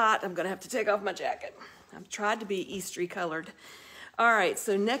very hot. I'm going to have to take off my jacket. I've tried to be Eastery colored. All right.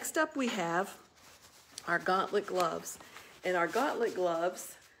 So next up we have our gauntlet gloves. And our gauntlet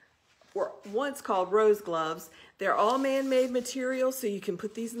gloves were once called rose gloves. They're all man-made material, so you can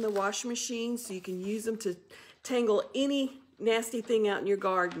put these in the washing machine, so you can use them to tangle any nasty thing out in your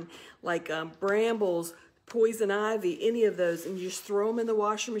garden, like brambles, poison ivy, any of those, and you just throw them in the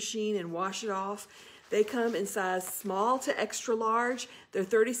washing machine and wash it off. They come in size small to extra large. They're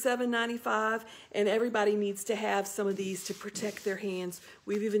 $37.95, and everybody needs to have some of these to protect their hands.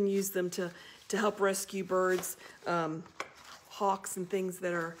 We've even used them to help rescue birds, hawks and things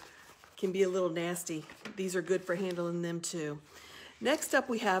that can be a little nasty. These are good for handling them too. Next up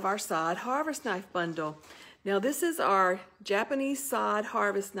we have our sod harvest knife bundle. Now this is our Japanese sod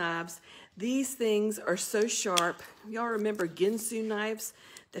harvest knives. These things are so sharp. Y'all remember Ginsu knives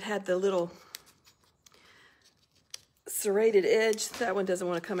that had the little serrated edge? That one doesn't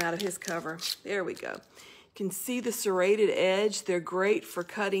want to come out of his cover. There we go. You can see the serrated edge. They're great for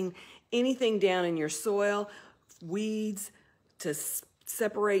cutting anything down in your soil, weeds, to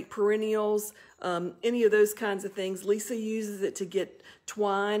separate perennials, any of those kinds of things. Lisa uses it to get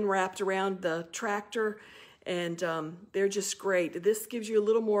twine wrapped around the tractor, and they're just great. This gives you a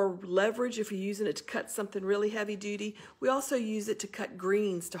little more leverage if you're using it to cut something really heavy duty. We also use it to cut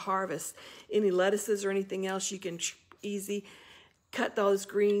greens to harvest. Any lettuces or anything else, you can easy cut those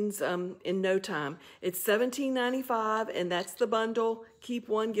greens in no time. It's $17.95, and that's the bundle. Keep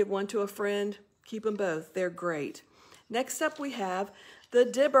one, give one to a friend. Keep them both. They're great. Next up we have the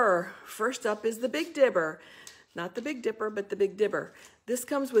dibber. First up is the Big Dibber. Not the Big Dipper, but the Big Dibber. This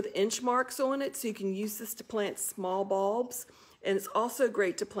comes with inch marks on it, so you can use this to plant small bulbs, and it's also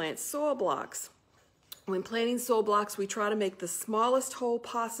great to plant soil blocks. When planting soil blocks, we try to make the smallest hole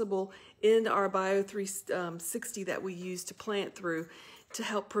possible in our Bio 360 that we use to plant through, to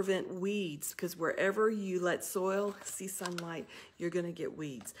help prevent weeds, because wherever you let soil see sunlight, you're going to get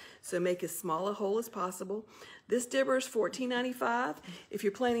weeds. So make as small a hole as possible. This dibber is $14.95. If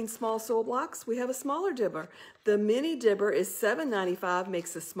you're planting small soil blocks, we have a smaller dibber. The mini dibber is $7.95,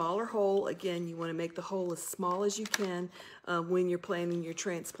 makes a smaller hole. Again, you want to make the hole as small as you can when you're planting your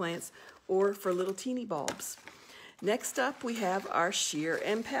transplants or for little teeny bulbs. Next up, we have our shear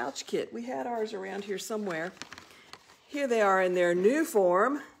and pouch kit. We had ours around here somewhere. Here they are in their new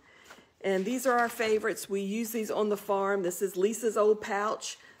form, and these are our favorites. We use these on the farm. This is Lisa's old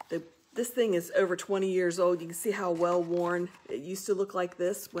pouch. This thing is over 20 years old. You can see how well worn. It used to look like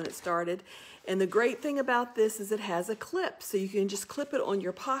this when it started. And the great thing about this is it has a clip, so you can just clip it on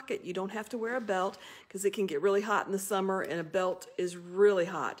your pocket. You don't have to wear a belt because it can get really hot in the summer, and a belt is really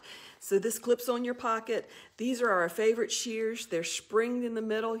hot. So this clips on your pocket. These are our favorite shears. They're springed in the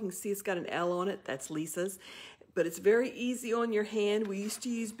middle. You can see it's got an L on it. That's Lisa's. But it's very easy on your hand. We used to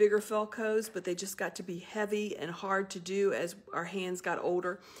use bigger Felcos, but they just got to be heavy and hard to do as our hands got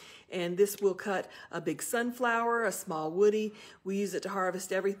older. And this will cut a big sunflower, a small woody. We use it to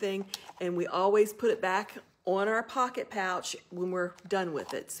harvest everything, and we always put it back on our pocket pouch when we're done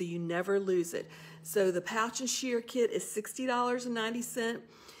with it, so you never lose it. So the pouch and shear kit is $60.90.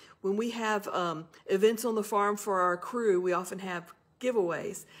 When we have events on the farm for our crew, we often have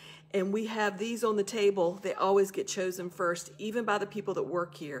giveaways, and we have these on the table. They always get chosen first, even by the people that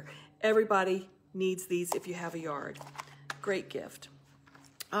work here. Everybody needs these if you have a yard. Great gift.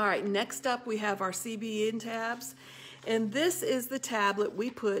 All right, next up we have our CBN tabs, and this is the tablet we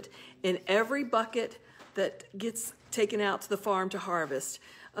put in every bucket that gets taken out to the farm to harvest.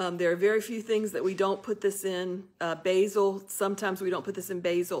 There are very few things that we don't put this in. Basil, sometimes we don't put this in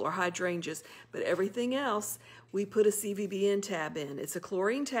basil or hydrangeas, but everything else we put a CVBN tab in. It's a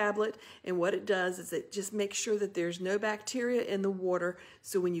chlorine tablet, and what it does is it just makes sure that there's no bacteria in the water,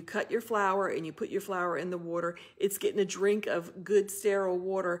 so when you cut your flour and you put your flour in the water, it's getting a drink of good sterile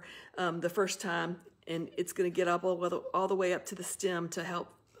water the first time, and it's going to get up all the way up to the stem to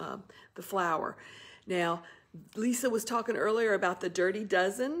help the flour. Now, Lisa was talking earlier about the dirty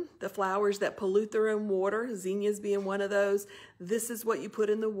dozen, the flowers that pollute their own water, zinnias being one of those. This is what you put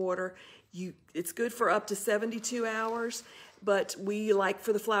in the water. It's good for up to 72 hours, but we like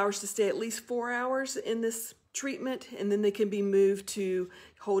for the flowers to stay at least 4 hours in this treatment, and then they can be moved to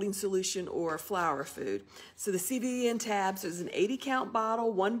holding solution or flower food. So the CVN tabs is an 80-count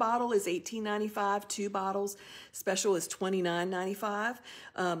bottle. One bottle is $18.95. 2 bottles special is $29.95.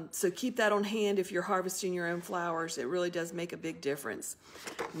 So keep that on hand if you're harvesting your own flowers. It really does make a big difference.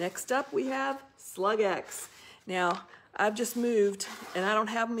 Next up, we have Slug X. Now, I've just moved, and I don't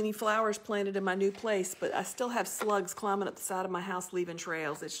have many flowers planted in my new place, but I still have slugs climbing up the side of my house leaving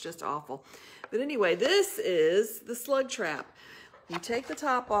trails. It's just awful. But anyway, this is the slug trap. You take the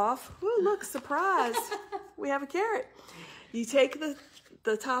top off. Ooh, look, surprise. We have a carrot. You take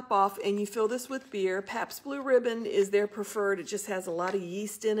the top off and you fill this with beer. Pabst Blue Ribbon is their preferred. It just has a lot of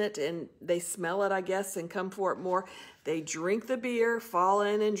yeast in it, and they smell it, I guess, and come for it more. They drink the beer, fall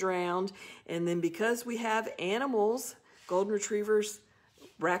in and drown. And then because we have animals, golden retrievers,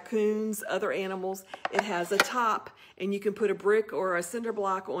 raccoons, other animals, it has a top, and you can put a brick or a cinder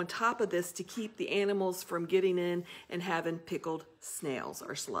block on top of this to keep the animals from getting in and having pickled snails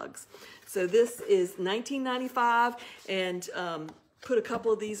or slugs. So this is $19.95, and put a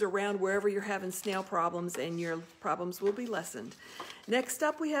couple of these around wherever you're having snail problems, and your problems will be lessened. Next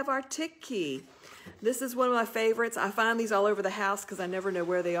up, we have our tick key. This is one of my favorites. I find these all over the house because I never know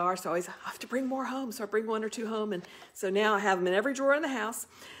where they are, so I always have to bring more home. So I bring 1 or 2 home, and so now I have them in every drawer in the house.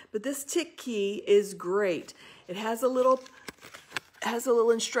 But this tick key is great. It has a little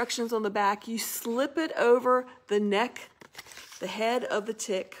instructions on the back. You slip it over the neck, the head of the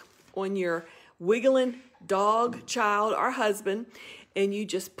tick on your wiggling dog, child, or husband, and you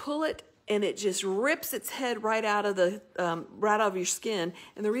just pull it, and it just rips its head right out of your skin.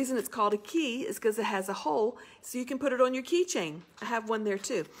 And the reason it's called a key is because it has a hole, so you can put it on your keychain. I have one there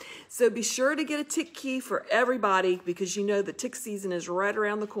too. So be sure to get a tick key for everybody, because you know the tick season is right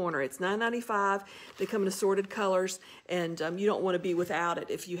around the corner. It's $9.95. They come in assorted colors, and you don't want to be without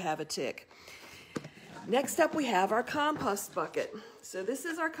it if you have a tick. Next up, we have our compost bucket. So this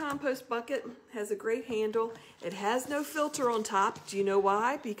is our compost bucket. It has a great handle. It has no filter on top. Do you know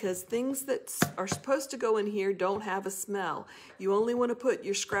why? Because things that are supposed to go in here don't have a smell. You only want to put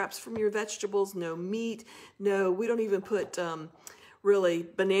your scraps from your vegetables, no meat, no, we don't even put really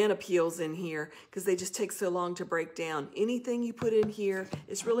banana peels in here because they just take so long to break down. Anything you put in here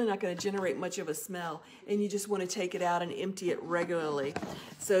is really not going to generate much of a smell, and you just want to take it out and empty it regularly.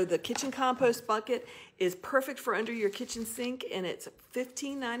 So the kitchen compost bucket is perfect for under your kitchen sink, and it's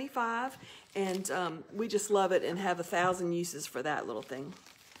 $15.95, and we just love it and have 1,000 uses for that little thing.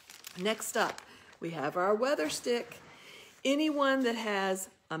 Next up, we have our weather stick. Anyone that has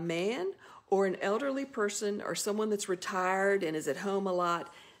a man or an elderly person or someone that's retired and is at home a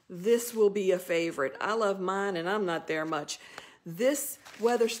lot, this will be a favorite. I love mine and I'm not there much. This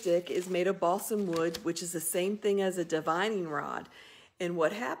weather stick is made of balsam wood, which is the same thing as a divining rod. And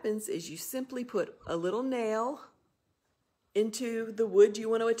what happens is you simply put a little nail into the wood you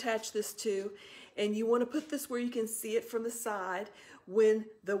want to attach this to, and you want to put this where you can see it from the side. When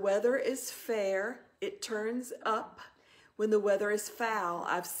the weather is fair, it turns up. When the weather is foul,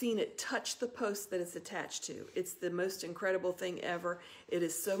 I've seen it touch the post that it's attached to. It's the most incredible thing ever. It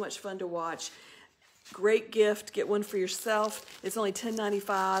is so much fun to watch. Great gift. Get one for yourself. It's only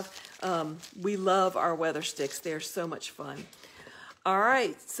 $10.95. We love our weather sticks. They're so much fun. All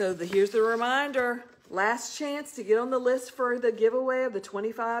right, so here's the reminder. Last chance to get on the list for the giveaway of the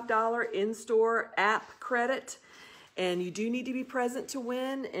 $25 in-store app credit. And you do need to be present to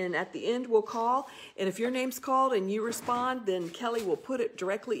win, and at the end we'll call. And if your name's called and you respond, then Kelly will put it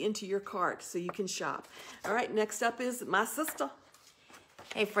directly into your cart so you can shop. All right, next up is my sister.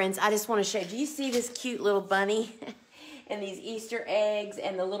 Hey friends, I just want to show, do you see this cute little bunny and these Easter eggs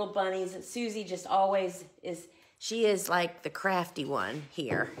and the little bunnies? Susie just always is, she is like the crafty one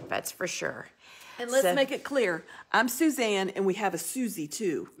here, that's for sure. And let's make it clear, I'm Suzanne and we have a Susie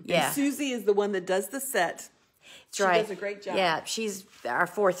too. Yeah. And Susie is the one that does the set. That's right. She does a great job. Yeah, she's our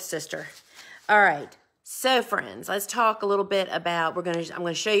fourth sister. All right. So, friends, let's talk a little bit about, I'm going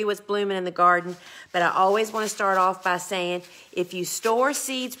to show you what's blooming in the garden, but I always want to start off by saying if you store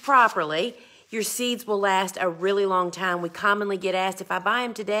seeds properly, your seeds will last a really long time. We commonly get asked, if I buy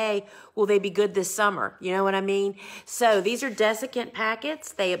them today, will they be good this summer? You know what I mean? So these are desiccant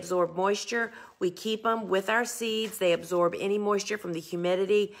packets. They absorb moisture. We keep them with our seeds. They absorb any moisture from the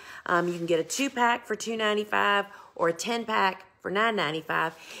humidity. You can get a 2-pack for $2.95 or a 10-pack for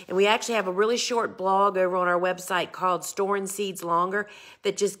 $9.95. And we actually have a really short blog over on our website called Storing Seeds Longer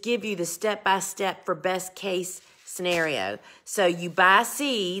that just give you the step-by-step for best case scenario. So you buy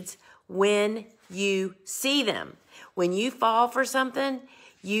seeds when you see them. When you fall for something,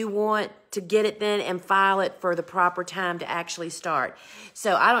 you want to get it then and file it for the proper time to actually start.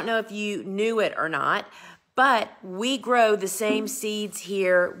 So I don't know if you knew it or not, but we grow the same seeds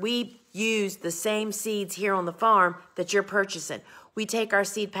here. We use the same seeds here on the farm that you're purchasing. We take our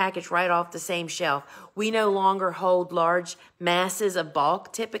seed package right off the same shelf. We no longer hold large masses of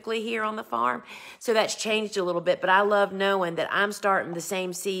bulk typically here on the farm. So that's changed a little bit, but I love knowing that I'm starting the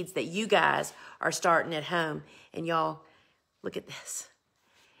same seeds that you guys are starting at home. And y'all, look at this.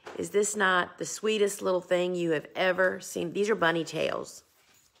 Is this not the sweetest little thing you have ever seen? These are bunny tails.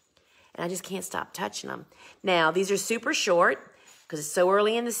 And I just can't stop touching them. Now, these are super short because it's so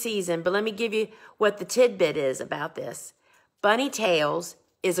early in the season, but let me give you what the tidbit is about this. Bunny tails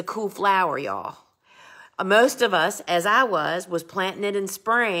is a cool flower, y'all. Most of us, as I was planting it in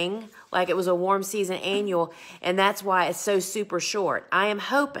spring like it was a warm season annual, and that's why it's so super short. I am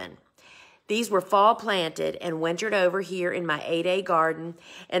hoping these were fall planted and wintered over here in my 8A garden,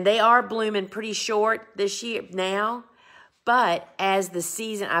 and they are blooming pretty short this year now, but as the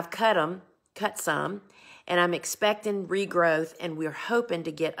season, I've cut some, and I'm expecting regrowth, and we're hoping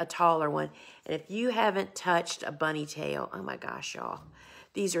to get a taller one. And if you haven't touched a bunny tail, oh my gosh, y'all,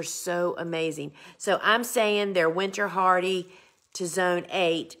 these are so amazing. So I'm saying they're winter hardy to zone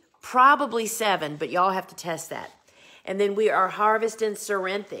 8, probably 7, but y'all have to test that. And then we are harvesting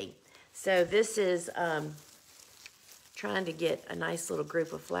Cerinthe. So this is trying to get a nice little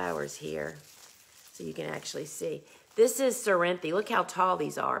group of flowers here so you can actually see. This is Cerinthe. Look how tall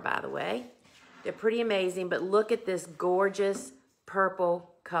these are, by the way. They're pretty amazing, but look at this gorgeous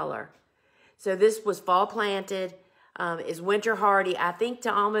purple color. So this was fall planted, is winter hardy, I think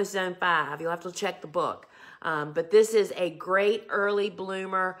to almost zone 5. You'll have to check the book. But this is a great early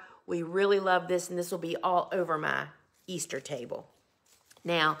bloomer. We really love this, and this will be all over my Easter table.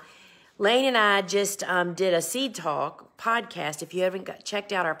 Now, Lane and I just did a Seed Talk podcast. If you haven't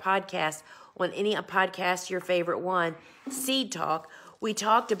checked out our podcast on any podcast, your favorite one, Seed Talk, we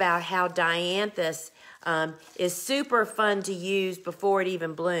talked about how dianthus is super fun to use before it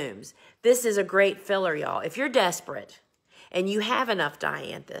even blooms. This is a great filler, y'all. If you're desperate and you have enough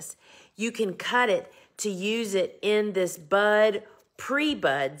dianthus, you can cut it to use it in this bud,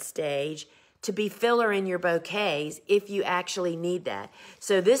 pre-bud stage to be filler in your bouquets if you actually need that.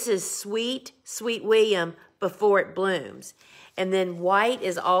 So this is Sweet William before it blooms. And then white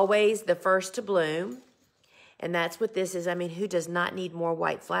is always the first to bloom. And that's what this is. I mean, who does not need more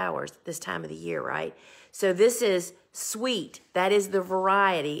white flowers this time of the year, right? So this is Sweet. That is the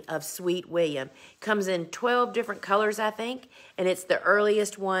variety of Sweet William. Comes in 12 different colors, I think, and it's the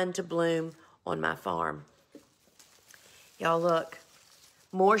earliest one to bloom on my farm. Y'all look,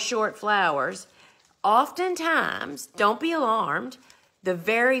 more short flowers. Oftentimes, don't be alarmed, the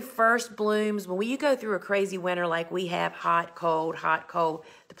very first blooms, when you go through a crazy winter like we have, hot, cold,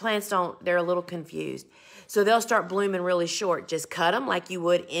 the plants they're a little confused. So they'll start blooming really short. Just cut them like you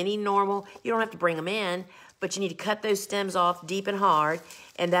would any normal. You don't have to bring them in, but you need to cut those stems off deep and hard,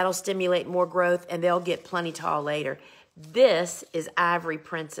 and that'll stimulate more growth, and they'll get plenty tall later. This is Ivory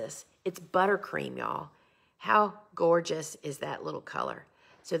Princess. It's buttercream, y'all. How gorgeous is that little color?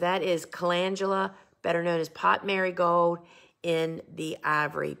 So that is calendula, better known as pot marigold, in the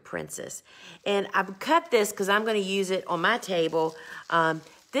Ivory Princess. And I've cut this because I'm going to use it on my table.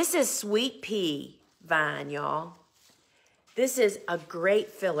 This is sweet pea vine, y'all. This is a great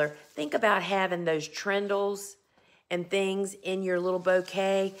filler. Think about having those trindles and things in your little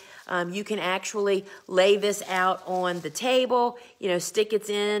bouquet. You can actually lay this out on the table, stick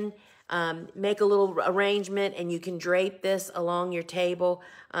it in, make a little arrangement, and you can drape this along your table.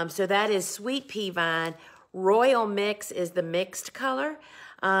 So that is sweet pea vine. Royal Mix is the mixed color,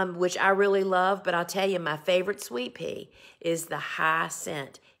 which I really love, but I'll tell you, my favorite sweet pea is the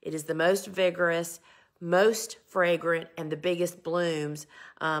Hyacinth. It is the most vigorous, most fragrant, and the biggest blooms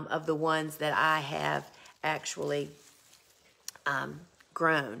of the ones that I have actually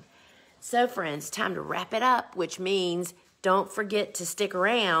grown. So, friends, time to wrap it up, which means don't forget to stick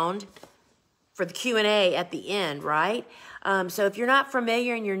around for the Q&A at the end, right? So if you're not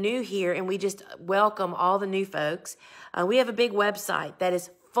familiar and you're new here, and we just welcome all the new folks, we have a big website that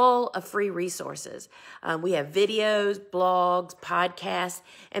is full of free resources. We have videos, blogs, podcasts,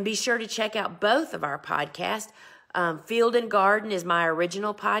 and be sure to check out both of our podcasts. Field and Garden is my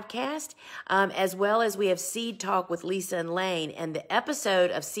original podcast, as well as we have Seed Talk with Lisa and Lane. And the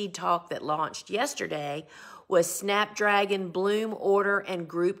episode of Seed Talk that launched yesterday was Snapdragon Bloom Order and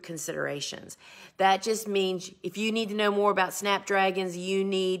Group Considerations. That just means if you need to know more about snapdragons, you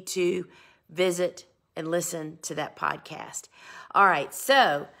need to visit and listen to that podcast. All right,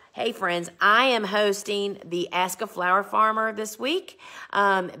 so, hey friends, I am hosting the Ask a Flower Farmer this week.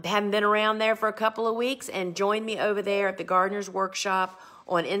 Haven't been around there for a couple of weeks, and join me over there at the Gardener's Workshop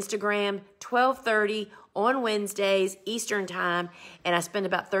on Instagram, 12:30 on Wednesdays, Eastern Time, and I spend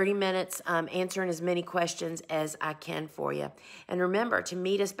about 30 minutes answering as many questions as I can for you. And remember to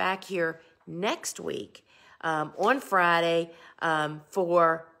meet us back here next week on Friday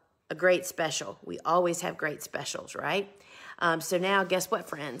for a great special. We always have great specials, right? So now, guess what,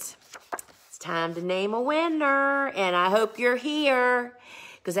 friends? It's time to name a winner, and I hope you're here,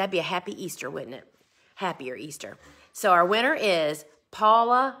 because that'd be a happy Easter, wouldn't it? Happier Easter. So our winner is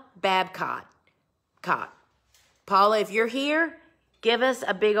Paula Babcock. Paula, if you're here, give us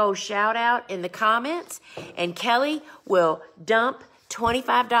a big old shout out in the comments, and Kelly will dump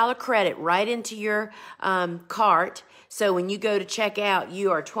 $25 credit right into your cart. So when you go to check out,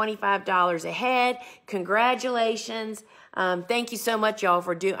 you are $25 ahead. Congratulations. Thank you so much, y'all,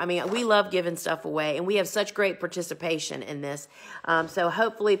 for we love giving stuff away, and we have such great participation in this. So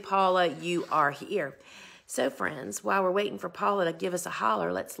hopefully, Paula, you are here. So, friends, while we're waiting for Paula to give us a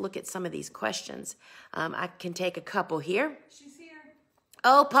holler, let's look at some of these questions. I can take a couple here. She's here.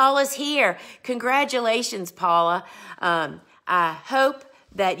 Oh, Paula's here. Congratulations, Paula. I hope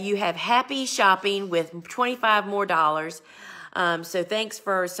that you have happy shopping with $25 more. So thanks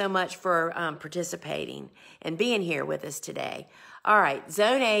so much for participating and being here with us today. All right,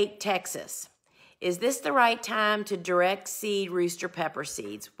 Zone 8, Texas. Is this the right time to direct seed rooster pepper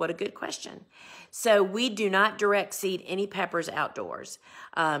seeds? What a good question. So we do not direct seed any peppers outdoors.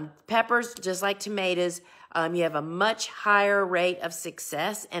 Peppers, just like tomatoes, you have a much higher rate of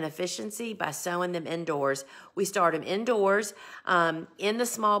success and efficiency by sowing them indoors. We start them indoors in the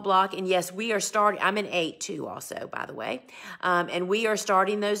small block. And yes, we are starting, I'm in 8 too also, by the way. And we are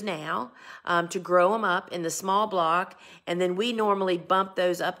starting those now to grow them up in the small block. And then we normally bump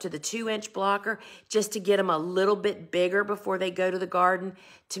those up to the 2-inch blocker just to get them a little bit bigger before they go to the garden.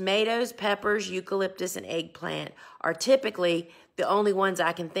 Tomatoes, peppers, eucalyptus, and eggplant are typically the only ones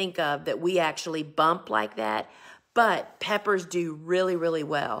I can think of that we actually bump like that. But peppers do really, really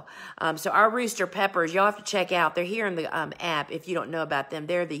well. So our rooster peppers, y'all have to check out. They're here in the app if you don't know about them.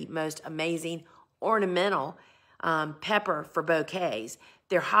 They're the most amazing ornamental pepper for bouquets.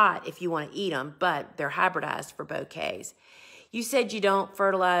 they're hot if you want to eat them, but they're hybridized for bouquets. You said you don't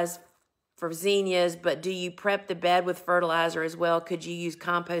fertilize for zinnias, but do you prep the bed with fertilizer as well? Could you use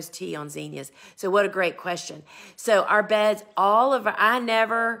compost tea on zinnias? So what a great question. So our beds, I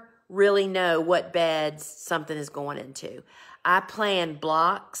never really know what beds something is going into. I plan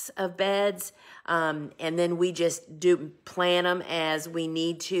blocks of beds, and then we just plan them as we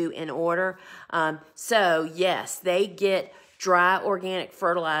need to in order. So yes, they get dry organic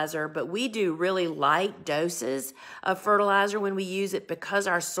fertilizer, but we do really light doses of fertilizer when we use it because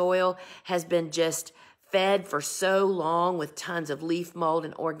our soil has been just fed for so long with tons of leaf mold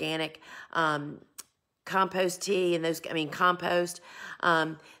and organic compost tea and compost.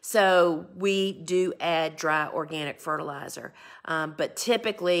 So we do add dry organic fertilizer, but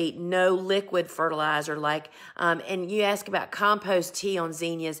typically no liquid fertilizer and you ask about compost tea on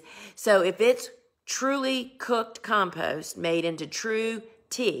zinnias. So if it's truly cooked compost made into true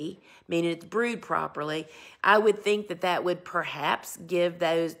tea, meaning it's brewed properly, I would think that would perhaps give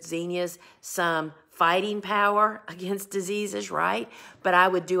those zinnias some fighting power against diseases, right? But I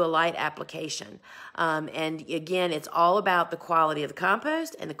would do a light application. And again, it's all about the quality of the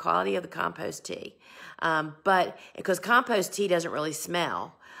compost and the quality of the compost tea. But because compost tea doesn't really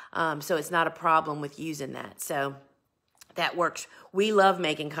smell, so it's not a problem with using that. So that works. We love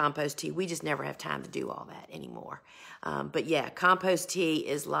making compost tea. We just never have time to do all that anymore. But yeah, compost tea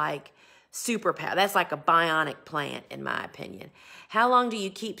is like superpower. That's like a bionic plant, in my opinion. How long do you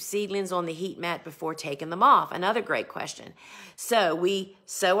keep seedlings on the heat mat before taking them off? Another great question. So we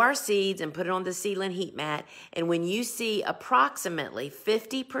sow our seeds and put it on the seedling heat mat. And when you see approximately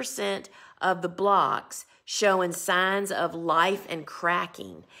 50% of the blocks showing signs of life and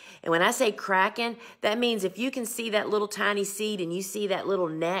cracking. And when I say cracking, that means if you can see that little tiny seed and you see that little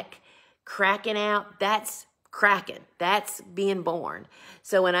neck cracking out, that's cracking. That's being born.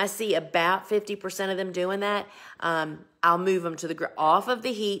 So when I see about 50% of them doing that, I'll move them off of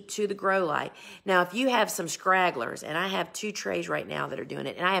the heat to the grow light. Now, if you have some scragglers, and I have 2 trays right now that are doing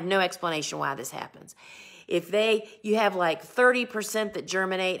it, and I have no explanation why this happens. If you have like 30% that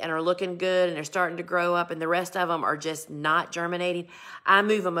germinate and are looking good and they're starting to grow up and the rest of them are just not germinating, I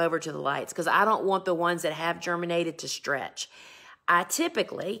move them over to the lights because I don't want the ones that have germinated to stretch. I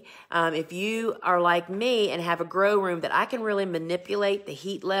typically, if you are like me and have a grow room that I can really manipulate the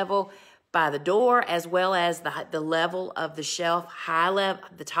heat level by the door as well as the level of the shelf,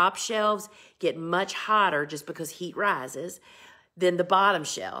 the top shelves get much hotter just because heat rises than the bottom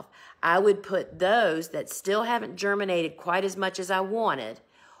shelf. I would put those that still haven't germinated quite as much as I wanted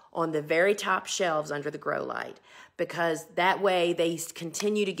on the very top shelves under the grow light because that way they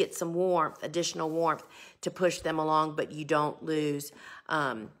continue to get some warmth, additional warmth to push them along, but you don't lose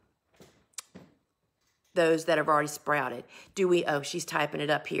those that have already sprouted. She's typing it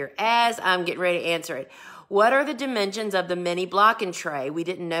up here as I'm getting ready to answer it. What are the dimensions of the mini blocking tray? We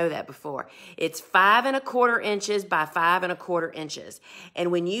didn't know that before. It's 5 1/4 inches by 5 1/4 inches.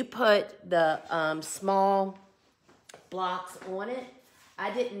 And when you put the small blocks on it,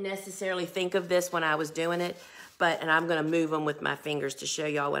 I didn't necessarily think of this when I was doing it, and I'm going to move them with my fingers to show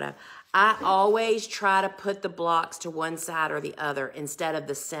y'all I always try to put the blocks to one side or the other instead of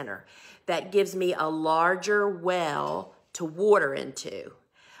the center. That gives me a larger well to water into,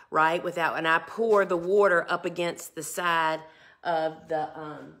 right? And I pour the water up against the side of the,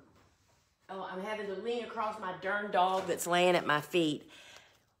 I'm having to lean across my darn dog that's laying at my feet.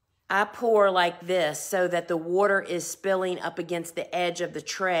 I pour like this so that the water is spilling up against the edge of the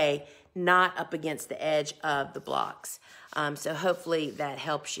tray, not up against the edge of the blocks. So hopefully that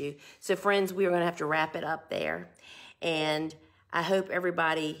helps you. So friends, we're going to have to wrap it up there. And I hope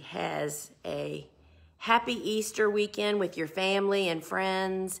everybody has a happy Easter weekend with your family and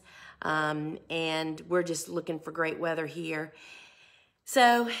friends. And we're just looking for great weather here.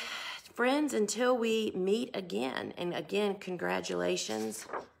 So friends, until we meet again, and again, congratulations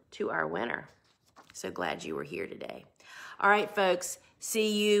to our winner. So glad you were here today. All right, folks,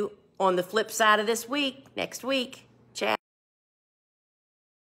 see you on the flip side of this week, next week.